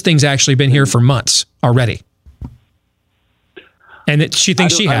that this thing's actually been here for months already. And she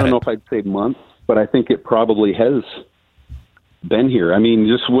thinks she had it. I don't know if I'd say months, but I think it probably has been here. I mean,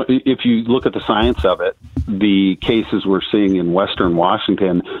 just if you look at the science of it, the cases we're seeing in Western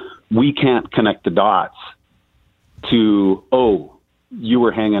Washington, we can't connect the dots to, you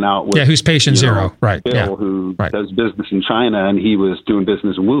were hanging out with who's patient zero, right? Bill, who does business in China, and he was doing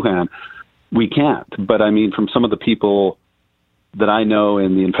business in Wuhan. We can't. But I mean, from some of the people that I know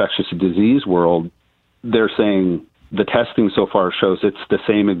in the infectious disease world, they're saying the testing so far shows it's the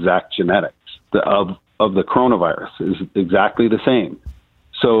same exact genetics of the coronavirus is exactly the same.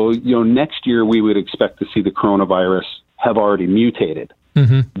 So, next year we would expect to see the coronavirus have already mutated.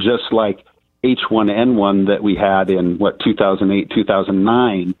 Just like H1N1 that we had in 2008,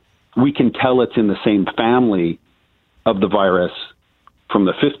 2009, we can tell it's in the same family of the virus from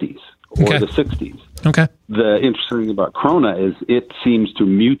the 50s or the 60s. Okay. The interesting thing about Corona is it seems to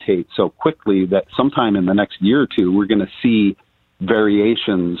mutate so quickly that sometime in the next year or two, we're going to see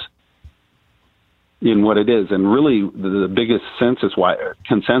variations in what it is. And really, the biggest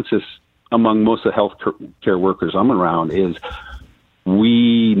consensus among most of the healthcare workers I'm around is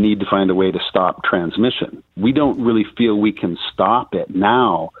we need to find a way to stop transmission. We don't really feel we can stop it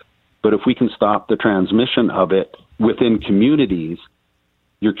now, but if we can stop the transmission of it within communities,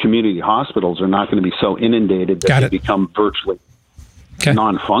 your community hospitals are not going to be so inundated that they become virtually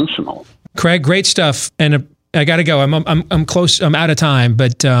non-functional. Craig, great stuff. And I got to go. I'm close. I'm out of time,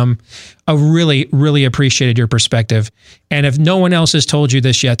 but I really, really appreciated your perspective. And if no one else has told you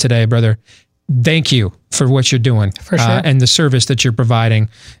this yet today, brother, thank you for what you're doing and the service that you're providing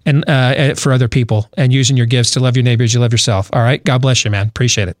and for other people and using your gifts to love your neighbors, you love yourself. All right. God bless you, man.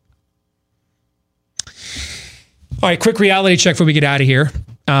 Appreciate it. All right. Quick reality check before we get out of here.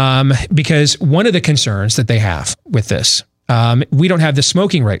 Because one of the concerns that they have with this, we don't have the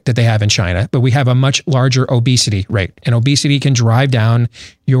smoking rate that they have in China, but we have a much larger obesity rate. And obesity can drive down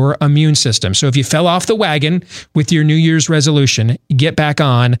your immune system. So if you fell off the wagon with your New Year's resolution, get back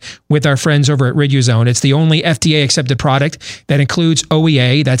on with our friends over at Riduzone. It's the only FDA-accepted product that includes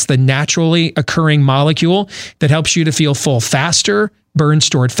OEA. That's the naturally occurring molecule that helps you to feel full faster, burn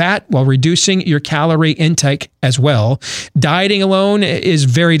stored fat while reducing your calorie intake as well. Dieting alone is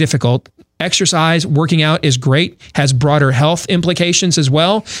very difficult. Exercise, working out is great, has broader health implications as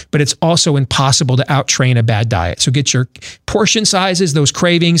well, but it's also impossible to outtrain a bad diet. So get your portion sizes, those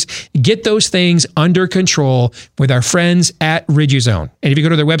cravings, get those things under control with our friends at Riduzone. And if you go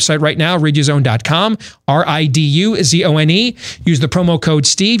to their website right now, riduzone.com, RIDUZONE, use the promo code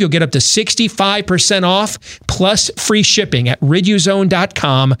Steve, you'll get up to 65% off plus free shipping at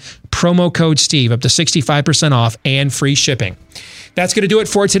riduzone.com, promo code Steve, up to 65% off and free shipping. That's going to do it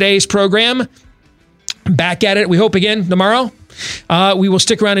for today's program. Back at it, we hope, again tomorrow. We will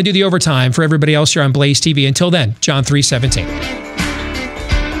stick around and do the overtime for everybody else here on Blaze TV. Until then, John 3:17.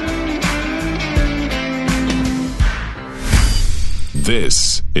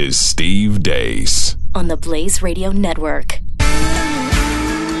 This is Steve Deace on the Blaze Radio Network.